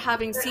started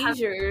having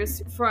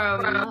seizures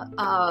from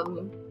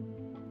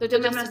the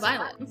domestic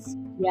violence.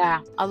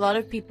 Yeah, a lot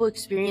of people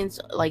experience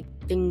like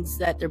things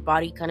that their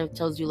body kind of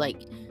tells you,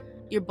 like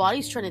your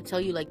body's trying to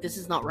tell you like this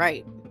is not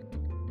right.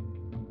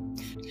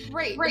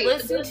 Right.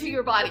 Listen to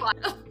your body.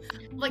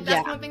 Like,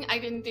 that's Yeah. one thing I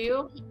didn't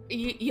do.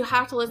 You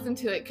have to listen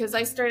to it, because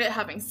I started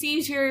having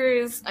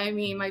seizures. I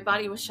mean, my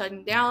body was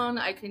shutting down.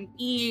 I couldn't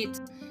eat.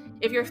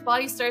 If your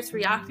body starts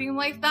reacting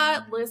like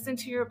that, listen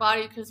to your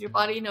body, because your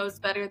body knows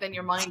better than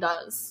your mind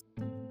does.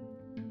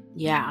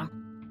 Yeah.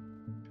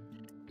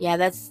 Yeah,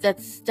 that's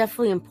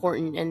definitely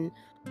important, and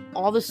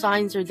all the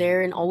signs are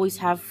there, and always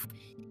have,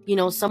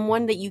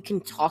 someone that you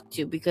can talk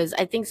to, because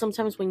I think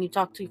sometimes when you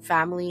talk to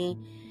family,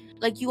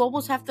 like you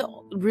almost have to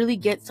really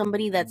get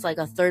somebody that's like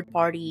a third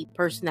party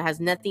person that has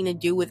nothing to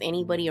do with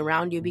anybody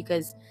around you,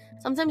 because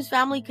sometimes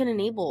family can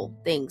enable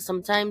things,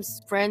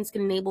 sometimes friends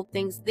can enable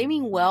things. They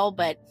mean well,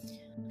 but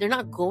they're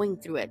not going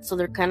through it, so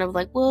they're kind of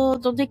like, well,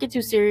 don't take it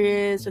too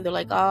serious, or they're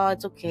like, oh,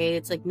 it's okay.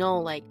 It's like, no,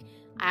 like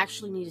I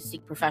actually need to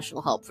seek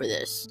professional help for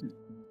this.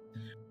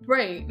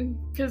 Right,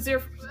 because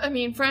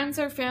friends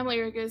or family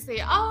are going to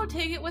say, oh,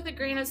 take it with a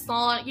grain of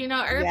salt.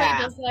 Everybody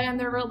does that in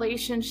their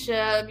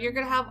relationship. You're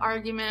going to have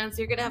arguments.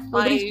 You're going to have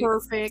fights. Nobody's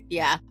perfect.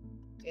 Yeah.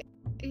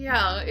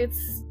 Yeah,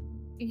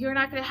 you're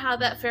not going to have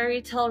that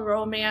fairy tale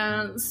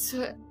romance.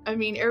 I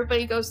mean,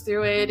 everybody goes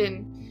through it,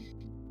 and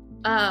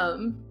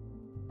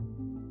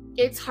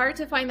it's hard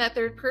to find that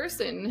third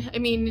person. I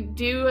mean,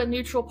 do a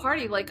neutral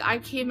party. Like, I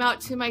came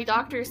out to my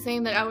doctor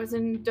saying that I was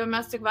in a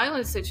domestic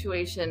violence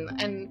situation,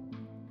 and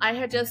I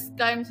had just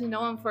gotten to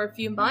know him for a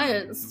few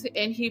months,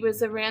 and he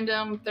was a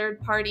random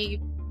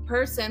third-party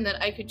person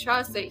that I could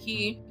trust, that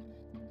he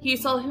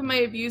saw who my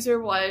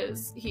abuser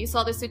was, he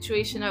saw the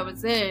situation I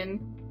was in,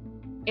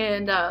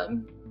 and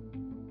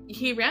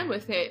he ran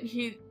with it.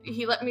 He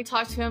let me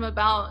talk to him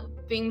about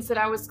things that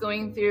I was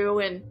going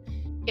through,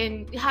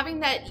 and having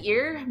that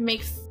ear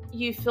makes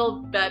you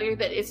feel better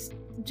that it's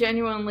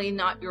genuinely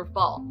not your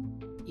fault.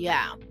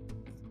 Yeah.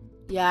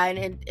 Yeah,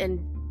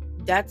 and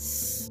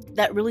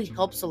that really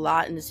helps a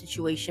lot in the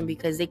situation,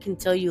 because they can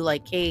tell you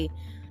like, hey,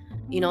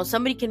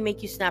 somebody can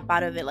make you snap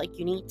out of it, like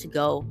you need to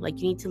go,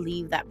 like you need to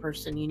leave that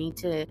person, you need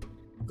to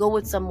go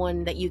with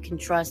someone that you can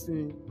trust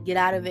and get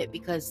out of it,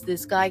 because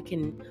this guy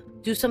can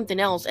do something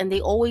else. And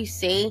they always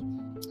say,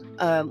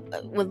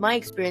 with my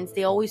experience,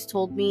 they always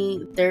told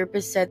me,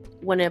 therapists said,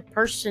 when a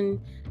person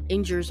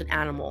injures an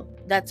animal,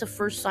 that's a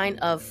first sign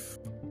of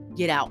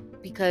get out,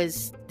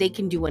 because they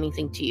can do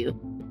anything to you.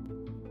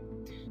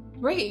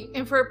 Right,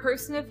 and for a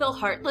person to feel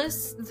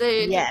heartless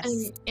that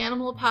an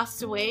animal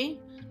passed away,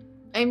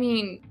 I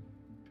mean,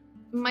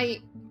 my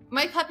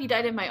puppy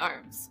died in my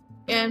arms,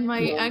 and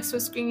my ex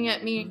was screaming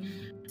at me,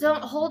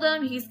 don't hold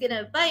him, he's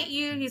gonna bite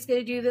you, he's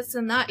gonna do this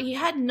and that. He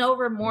had no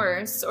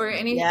remorse or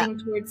anything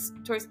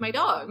towards my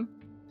dog.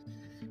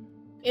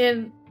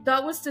 And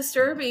that was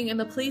disturbing, and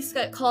the police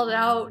got called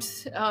out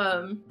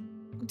to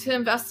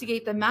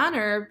investigate the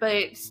matter,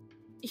 but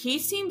he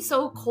seemed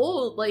so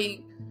cold,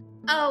 like,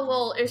 oh,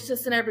 well, it's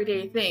just an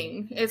everyday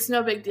thing. It's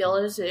no big deal.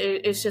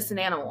 It's just an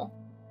animal.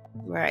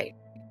 Right.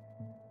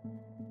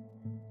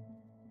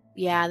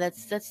 Yeah,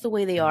 that's the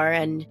way they are,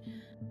 and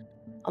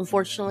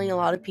unfortunately, a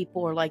lot of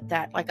people are like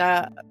that. Like,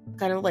 I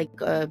kind of like,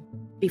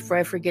 before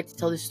I forget to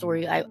tell this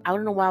story, I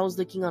don't know why I was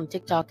looking on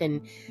TikTok,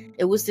 and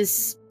it was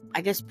this,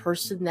 I guess,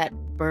 person that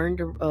burned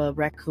a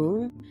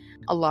raccoon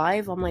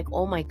alive. I'm like,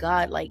 oh my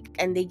god, like,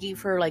 and they gave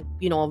her like,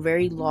 a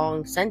very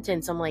long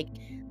sentence. I'm like,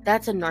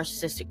 that's a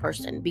narcissistic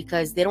person,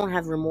 because they don't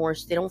have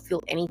remorse, they don't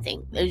feel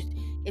anything.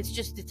 It's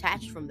just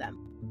detached from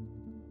them.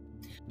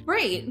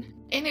 Right.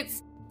 And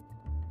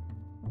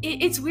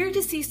it's weird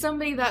to see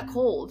somebody that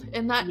cold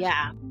and that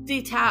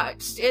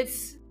detached.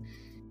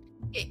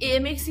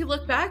 It makes you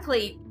look back,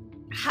 like,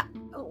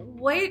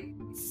 what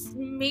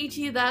made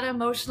you that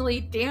emotionally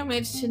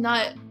damaged to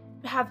not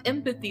have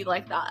empathy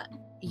like that?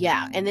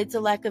 Yeah, and it's a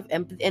lack of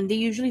empathy. And they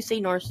usually say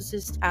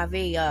narcissists have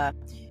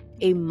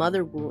a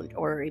mother wound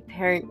or a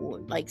parent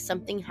wound, like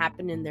something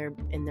happened in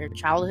their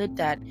childhood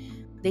that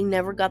they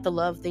never got the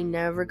love, they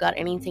never got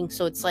anything,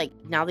 so it's like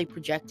now they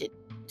project it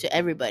to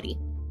everybody.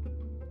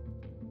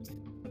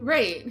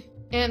 Right.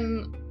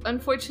 And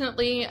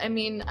unfortunately, I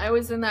mean, I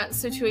was in that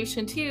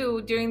situation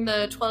too. During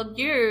the 12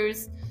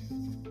 years,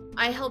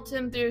 I helped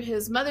him through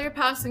his mother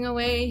passing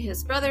away,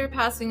 his brother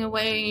passing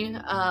away.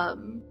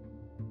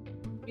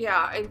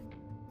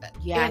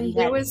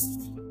 There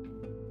was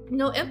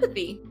no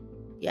empathy.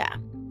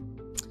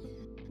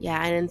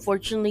 Yeah, and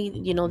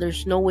unfortunately,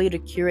 there's no way to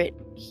cure it.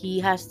 He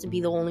has to be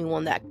the only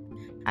one that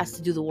has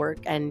to do the work,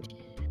 and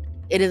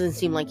it doesn't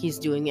seem like he's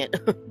doing it.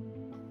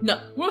 No.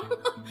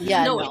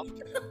 Yeah, no way.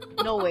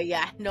 No way,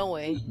 yeah, no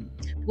way.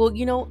 Well,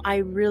 I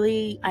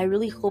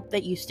really hope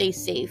that you stay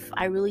safe.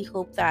 I really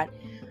hope that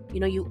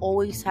you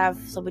always have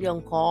somebody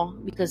on call,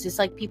 because it's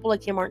like people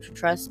like him aren't to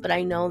trust. But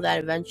I know that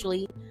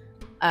eventually,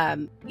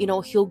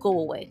 he'll go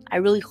away. I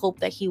really hope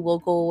that he will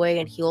go away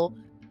and he'll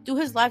do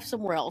his life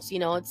somewhere else.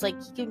 It's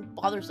like he can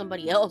bother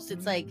somebody else.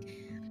 It's like,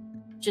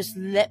 just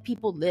let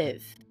people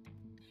live.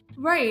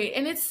 Right,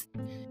 and it's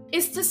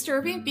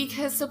disturbing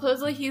because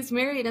supposedly he's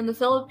married in the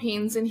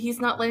Philippines and he's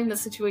not letting the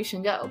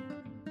situation go.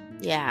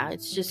 Yeah,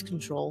 it's just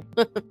control.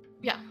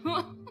 Yeah.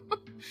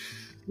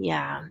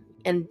 Yeah.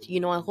 And,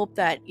 I hope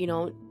that,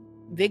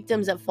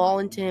 victims that fall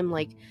into him,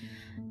 like,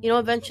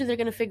 eventually they're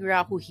going to figure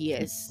out who he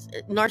is.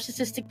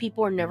 Narcissistic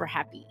people are never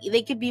happy.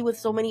 They could be with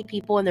so many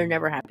people and they're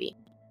never happy.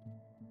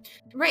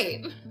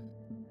 Right.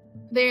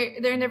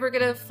 They're never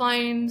gonna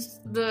find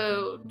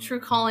the true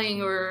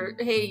calling, or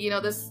hey,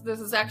 this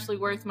is actually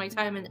worth my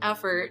time and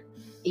effort.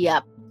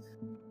 Yep.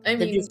 I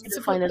mean,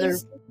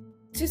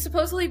 to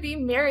supposedly be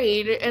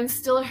married and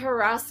still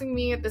harassing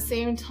me at the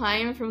same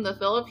time from the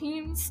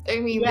Philippines. I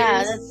mean,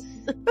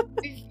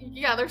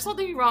 yeah, there's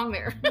something wrong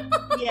there.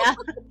 Yeah.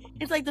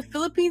 It's like the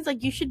Philippines,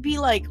 like, you should be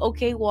like,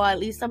 okay, well, at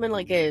least I'm in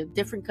like a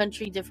different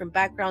country, different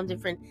background,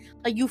 different,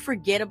 like, you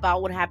forget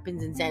about what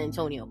happens in San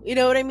Antonio. You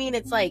know what I mean?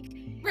 It's like,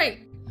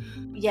 right.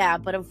 Yeah,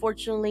 but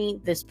unfortunately,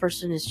 this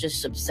person is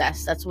just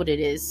obsessed. That's what it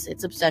is.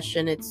 It's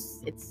obsession.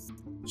 It's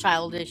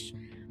childish.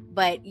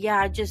 But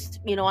yeah, just,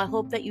 I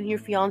hope that you and your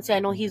fiance, I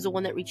know he's the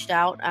one that reached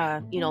out,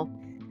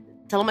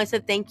 tell him I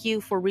said thank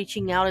you for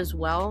reaching out as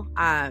well.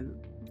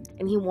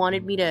 And he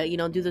wanted me to,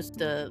 do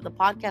the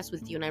podcast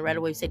with you. And I right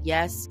away said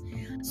yes.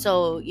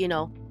 So,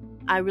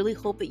 I really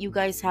hope that you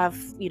guys have,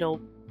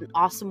 an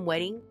awesome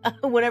wedding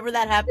whenever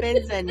that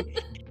happens. And,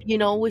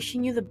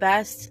 wishing you the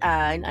best.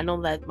 And I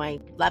know that my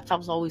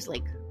laptop's always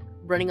like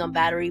running on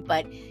battery,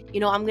 but,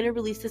 I'm going to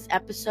release this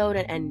episode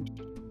and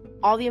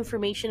all the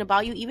information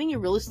about you, even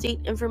your real estate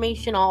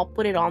information, I'll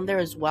put it on there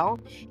as well.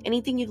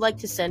 Anything you'd like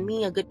to send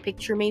me, a good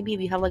picture maybe, if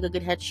you have like a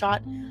good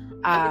headshot.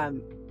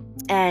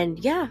 And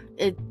yeah,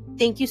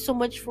 thank you so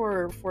much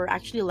for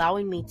actually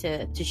allowing me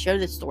to share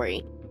this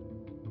story.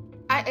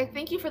 I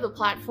thank you for the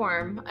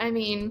platform. I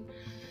mean,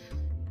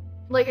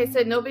 like I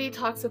said, nobody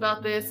talks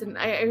about this, and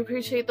I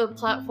appreciate the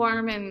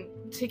platform and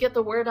to get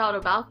the word out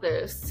about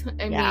this.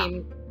 I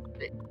mean,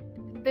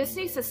 this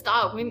needs to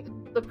stop.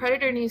 The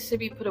predator needs to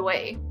be put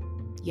away.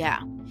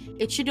 Yeah,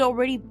 it should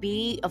already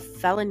be a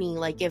felony.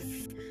 Like,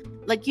 if,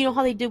 like, you know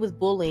how they did with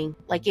bullying,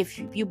 like if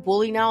you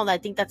bully now, I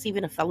think that's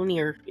even a felony,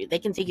 or they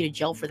can take you to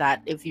jail for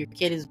that if your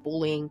kid is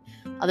bullying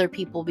other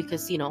people,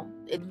 because a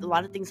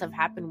lot of things have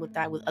happened with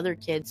that with other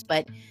kids.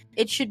 But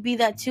it should be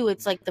that too.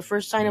 It's like the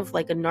first sign of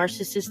like a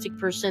narcissistic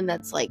person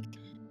that's like,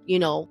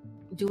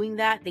 doing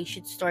that, they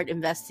should start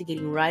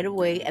investigating right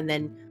away, and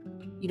then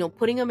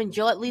putting them in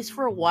jail at least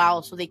for a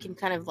while, so they can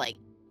kind of like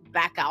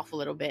back off a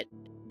little bit.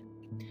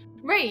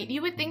 Right,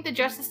 you would think the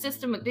justice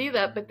system would do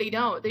that, but they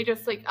don't. They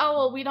just like, oh,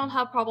 well, we don't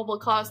have probable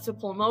cause to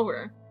pull him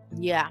over.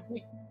 Yeah.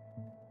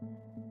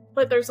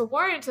 But there's a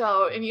warrant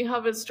out, and you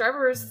have his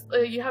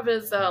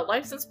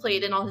license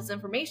plate and all his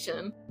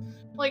information.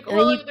 Like,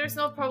 and there's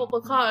no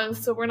probable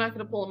cause, so we're not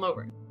going to pull him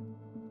over.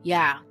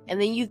 Yeah,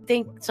 and then you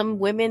think some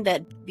women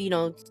that,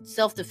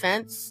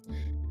 self-defense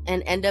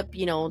and end up,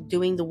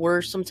 doing the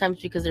worst sometimes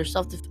because they're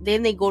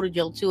then they go to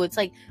jail too. It's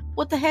like,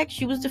 what the heck?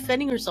 She was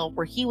defending herself,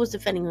 or he was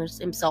defending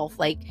himself.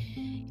 Like,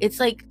 it's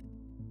like,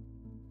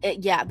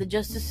 the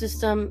justice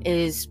system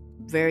is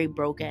very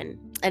broken,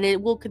 and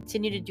it will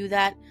continue to do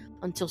that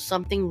until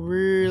something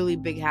really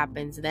big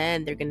happens.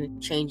 Then they're going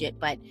to change it.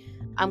 But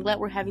I'm glad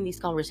we're having these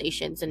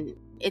conversations, and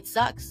it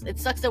sucks. It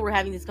sucks that we're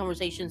having these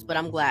conversations, but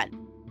I'm glad.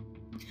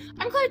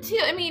 I'm glad too.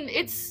 I mean,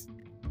 it's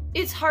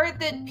hard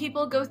that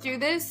people go through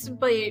this,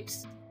 but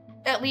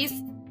at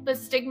least the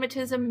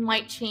stigmatism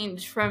might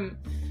change from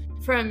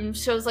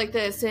shows like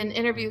this and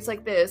interviews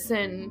like this,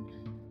 and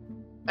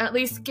at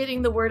least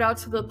getting the word out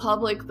to the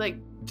public, like,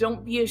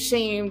 don't be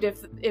ashamed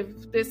if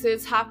this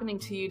is happening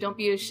to you. Don't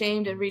be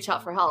ashamed and reach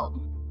out for help.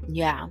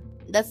 Yeah,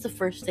 that's the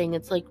first thing.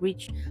 It's like,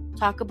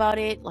 talk about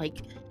it, like,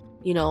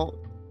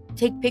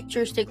 take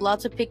pictures, take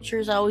lots of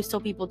pictures. I always tell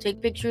people,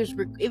 take pictures.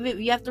 If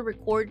you have to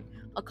record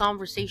a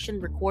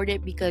conversation, record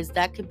it, because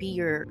that could be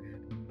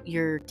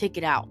your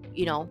ticket out,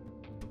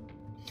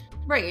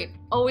 Right.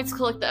 Always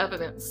collect the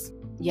evidence.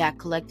 Yeah,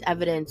 collect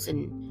evidence.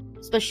 And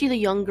especially the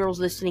young girls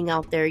listening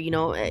out there,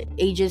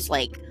 ages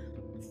like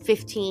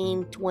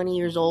 15, 20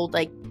 years old,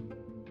 like,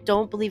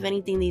 don't believe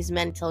anything these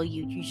men tell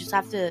you. You just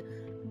have to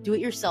do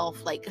it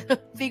yourself. Like,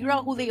 figure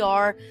out who they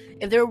are.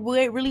 If they're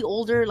really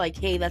older, like,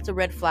 hey, that's a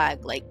red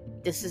flag. Like,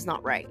 this is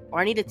not right. Or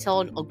I need to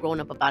tell a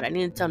grown-up about it. I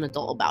need to tell an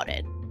adult about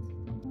it.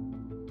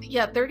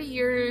 Yeah, 30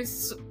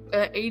 years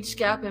age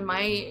gap in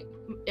my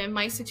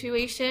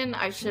situation.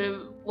 I should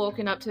have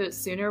woken up to it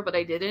sooner, but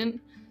I didn't.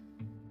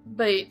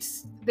 But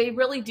they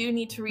really do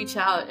need to reach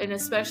out, and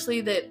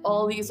especially that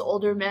all these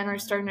older men are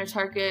starting to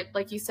target,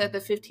 like you said, the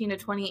 15 to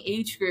 20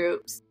 age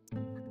groups.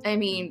 I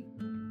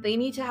mean, they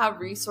need to have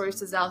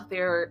resources out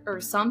there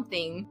or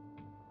something,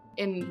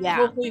 and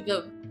hopefully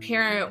the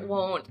parent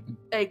won't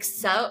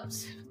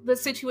accept the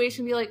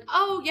situation, be like,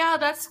 oh yeah,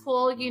 that's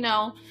cool,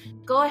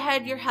 go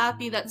ahead, you're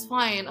happy, that's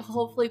fine.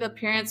 Hopefully the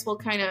parents will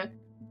kind of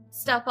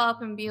step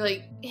up and be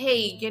like,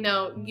 hey,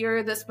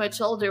 you're this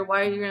much older,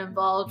 why are you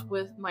involved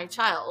with my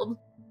child?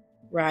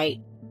 Right.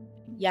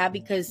 Yeah,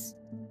 because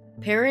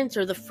parents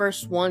are the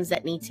first ones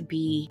that need to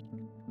be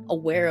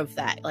aware of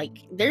that. Like,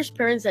 there's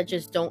parents that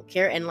just don't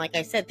care, and like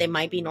I said, they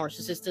might be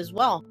narcissists as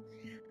well.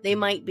 They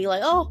might be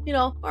like, oh,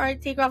 all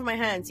right, take her off my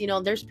hands.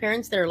 There's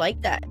parents that are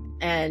like that,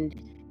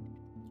 and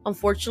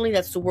unfortunately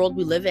that's the world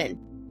we live in,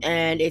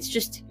 and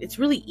it's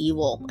really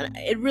evil. And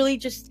it really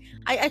just,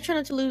 I try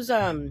not to lose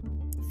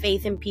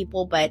faith in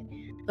people, but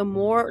the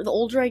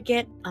older I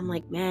get, I'm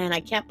like, man, I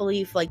can't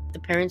believe like the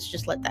parents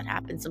just let that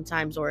happen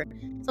sometimes, or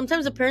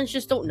sometimes the parents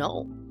just don't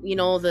know,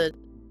 the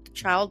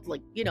child,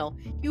 like,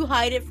 you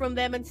hide it from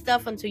them and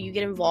stuff until you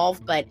get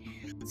involved. But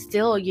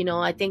still,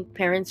 I think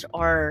parents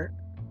are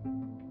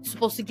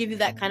supposed to give you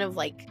that kind of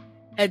like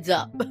heads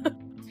up.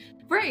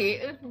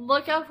 Right,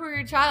 look out for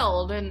your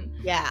child. And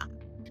yeah,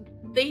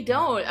 they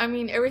don't. I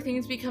mean,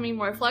 everything's becoming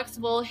more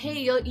flexible. Hey,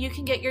 you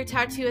can get your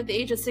tattoo at the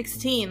age of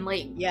 16.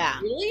 Like, yeah,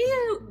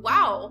 really?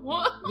 Wow.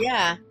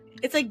 Yeah,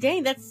 it's like,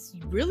 dang, that's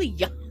really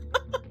young.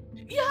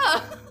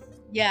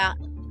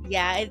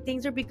 Yeah.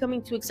 Things are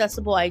becoming too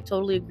accessible. I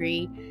totally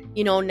agree.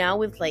 Now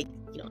with like,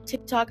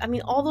 TikTok, I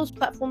mean, all those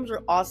platforms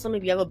are awesome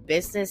if you have a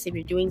business, if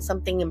you're doing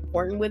something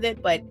important with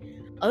it. But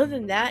other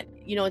than that,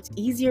 it's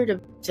easier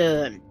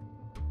to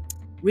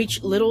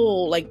reach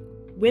little like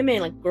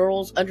women, like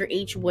girls,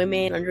 underage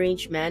women,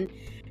 underage men.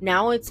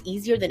 Now it's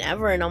easier than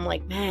ever, and I'm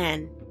like,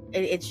 man,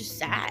 it's just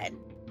sad.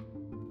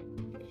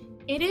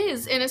 It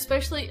is. And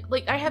especially,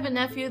 like, I have a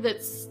nephew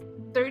that's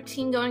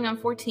 13 going on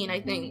 14,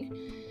 I think.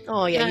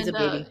 Oh yeah, and, he's a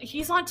baby.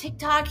 He's on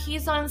TikTok,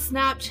 he's on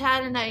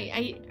Snapchat, and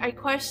I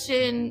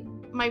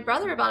question my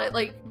brother about it.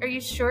 Like, are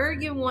you sure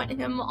you want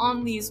him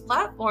on these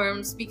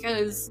platforms?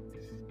 Because,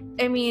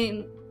 I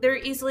mean, they're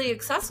easily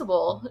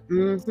accessible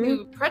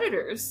to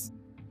predators.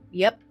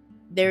 Yep,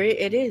 there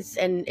it is,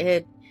 and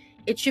it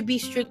should be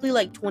strictly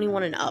like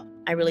 21 and up.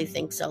 I really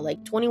think so.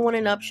 Like 21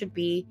 and up should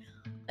be,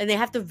 and they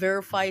have to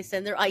verify,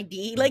 send their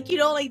ID. Like,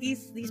 like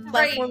these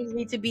platforms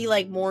need to be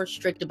like more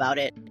strict about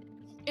it.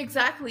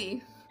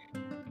 Exactly.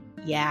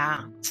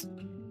 Yeah.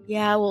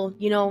 Well,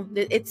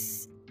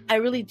 I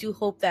really do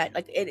hope that,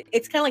 like,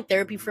 it's kind of like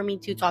therapy for me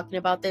too, talking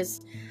about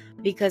this,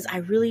 because I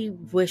really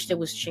wish there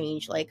was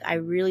change. Like, I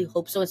really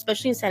hope so,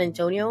 especially in San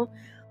Antonio.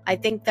 I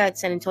think that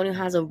San Antonio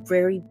has a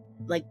very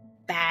like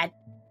bad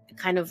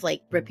kind of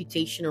like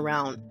reputation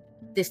around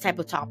this type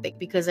of topic,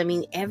 because I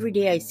mean, every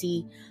day I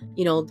see,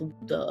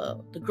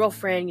 the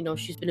girlfriend,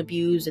 she's been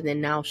abused, and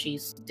then now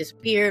she's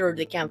disappeared, or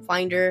they can't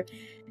find her.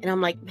 And I'm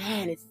like,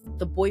 man, it's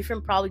the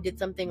boyfriend probably did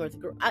something, or the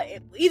girl,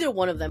 either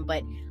one of them.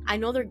 But I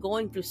know they're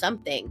going through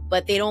something,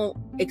 but they don't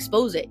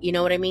expose it. You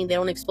know what I mean? They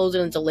don't expose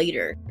it until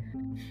later.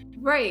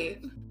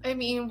 Right. I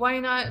mean, why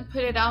not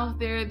put it out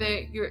there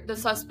that the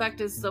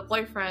suspect is the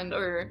boyfriend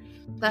or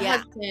the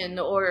husband,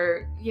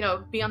 or,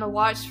 be on the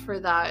watch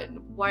for that?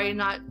 Why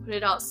not put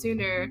it out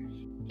sooner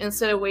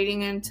instead of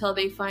waiting until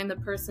they find the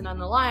person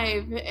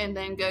unalive and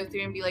then go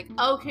through and be like,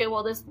 okay,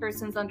 well, this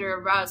person's under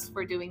arrest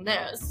for doing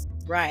this.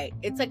 Right.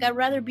 It's like, I'd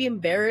rather be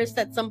embarrassed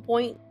at some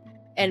point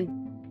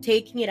and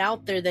taking it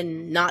out there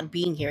than not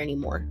being here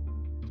anymore.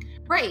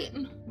 Right.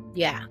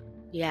 Yeah,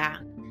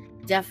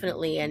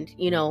 definitely. And,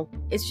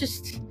 it's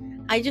just,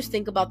 I just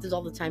think about this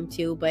all the time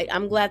too, but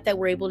I'm glad that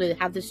we're able to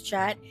have this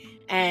chat.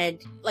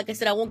 And like I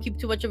said, I won't keep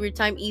too much of your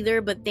time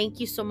either, but thank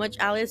you so much,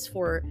 Alice,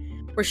 for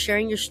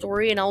sharing your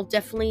story. And I'll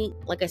definitely,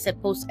 like I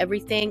said, post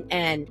everything,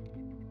 and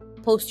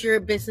post your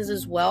business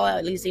as well.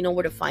 At least they know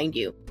where to find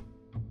you.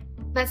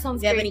 That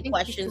sounds great. If you have any Thank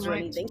questions or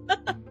anything.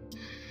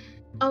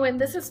 Oh, and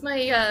this is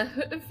my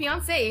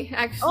fiance,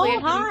 actually. Oh,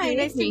 hi.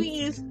 Nice to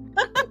meet you.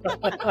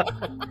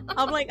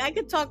 I'm like, I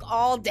could talk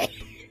all day.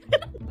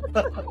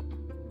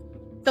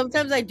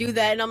 Sometimes I do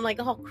that, and I'm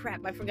like, oh,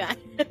 crap, I forgot.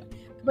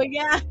 But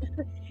yeah,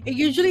 it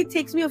usually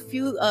takes me a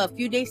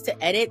few days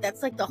to edit.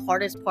 That's like the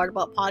hardest part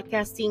about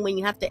podcasting, when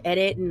you have to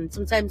edit, and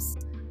sometimes,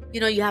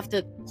 you have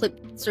to clip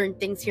certain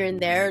things here and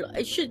there.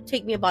 It should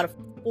take me about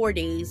 4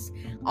 days.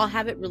 I'll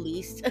have it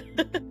released.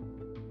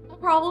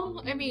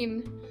 Problem. I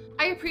mean,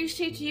 I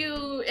appreciate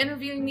you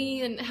interviewing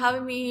me and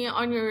having me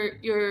on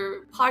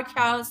your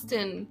podcast,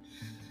 and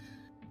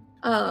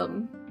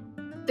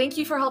thank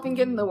you for helping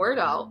getting the word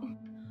out.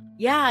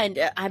 Yeah,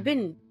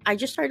 and I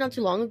just started not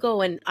too long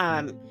ago, and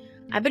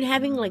I've been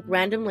having like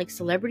random like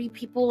celebrity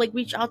people like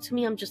reach out to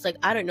me. I'm just like,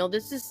 I don't know,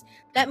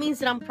 that means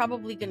that I'm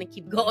probably gonna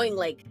keep going.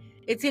 Like,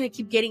 it's gonna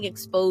keep getting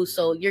exposed,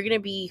 so you're gonna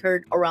be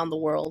heard around the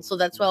world. So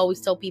that's why I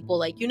always tell people,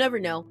 like, you never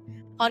know.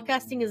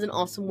 Podcasting is an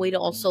awesome way to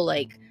also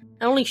like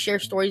not only share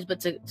stories, but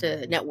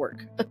to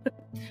network.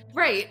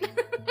 Right.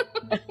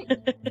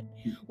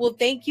 Well,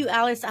 thank you,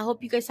 Alice. I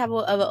hope you guys have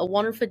a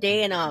wonderful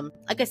day. And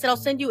like I said, I'll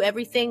send you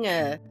everything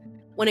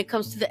when it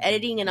comes to the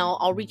editing, and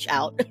I'll reach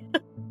out.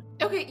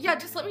 Okay, yeah,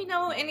 just let me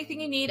know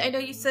anything you need. I know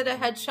you said a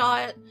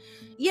headshot.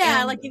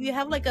 Yeah, like if you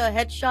have like a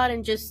headshot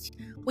and just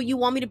what you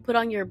want me to put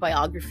on your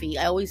biography.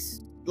 I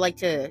always like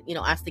to,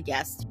 ask the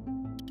guest.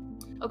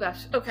 Oh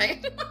gosh,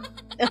 okay.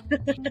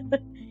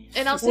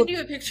 And I'll send you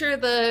a picture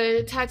of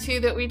the tattoo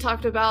that we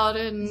talked about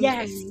and,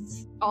 yes,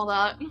 and all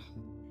that.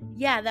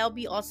 Yeah, that would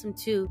be awesome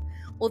too.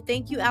 Well,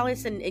 thank you,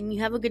 Alice, and you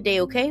have a good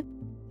day, okay?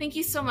 Thank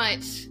you so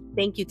much.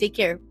 Thank you. Take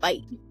care.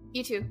 Bye.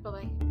 You too.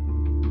 Bye-bye.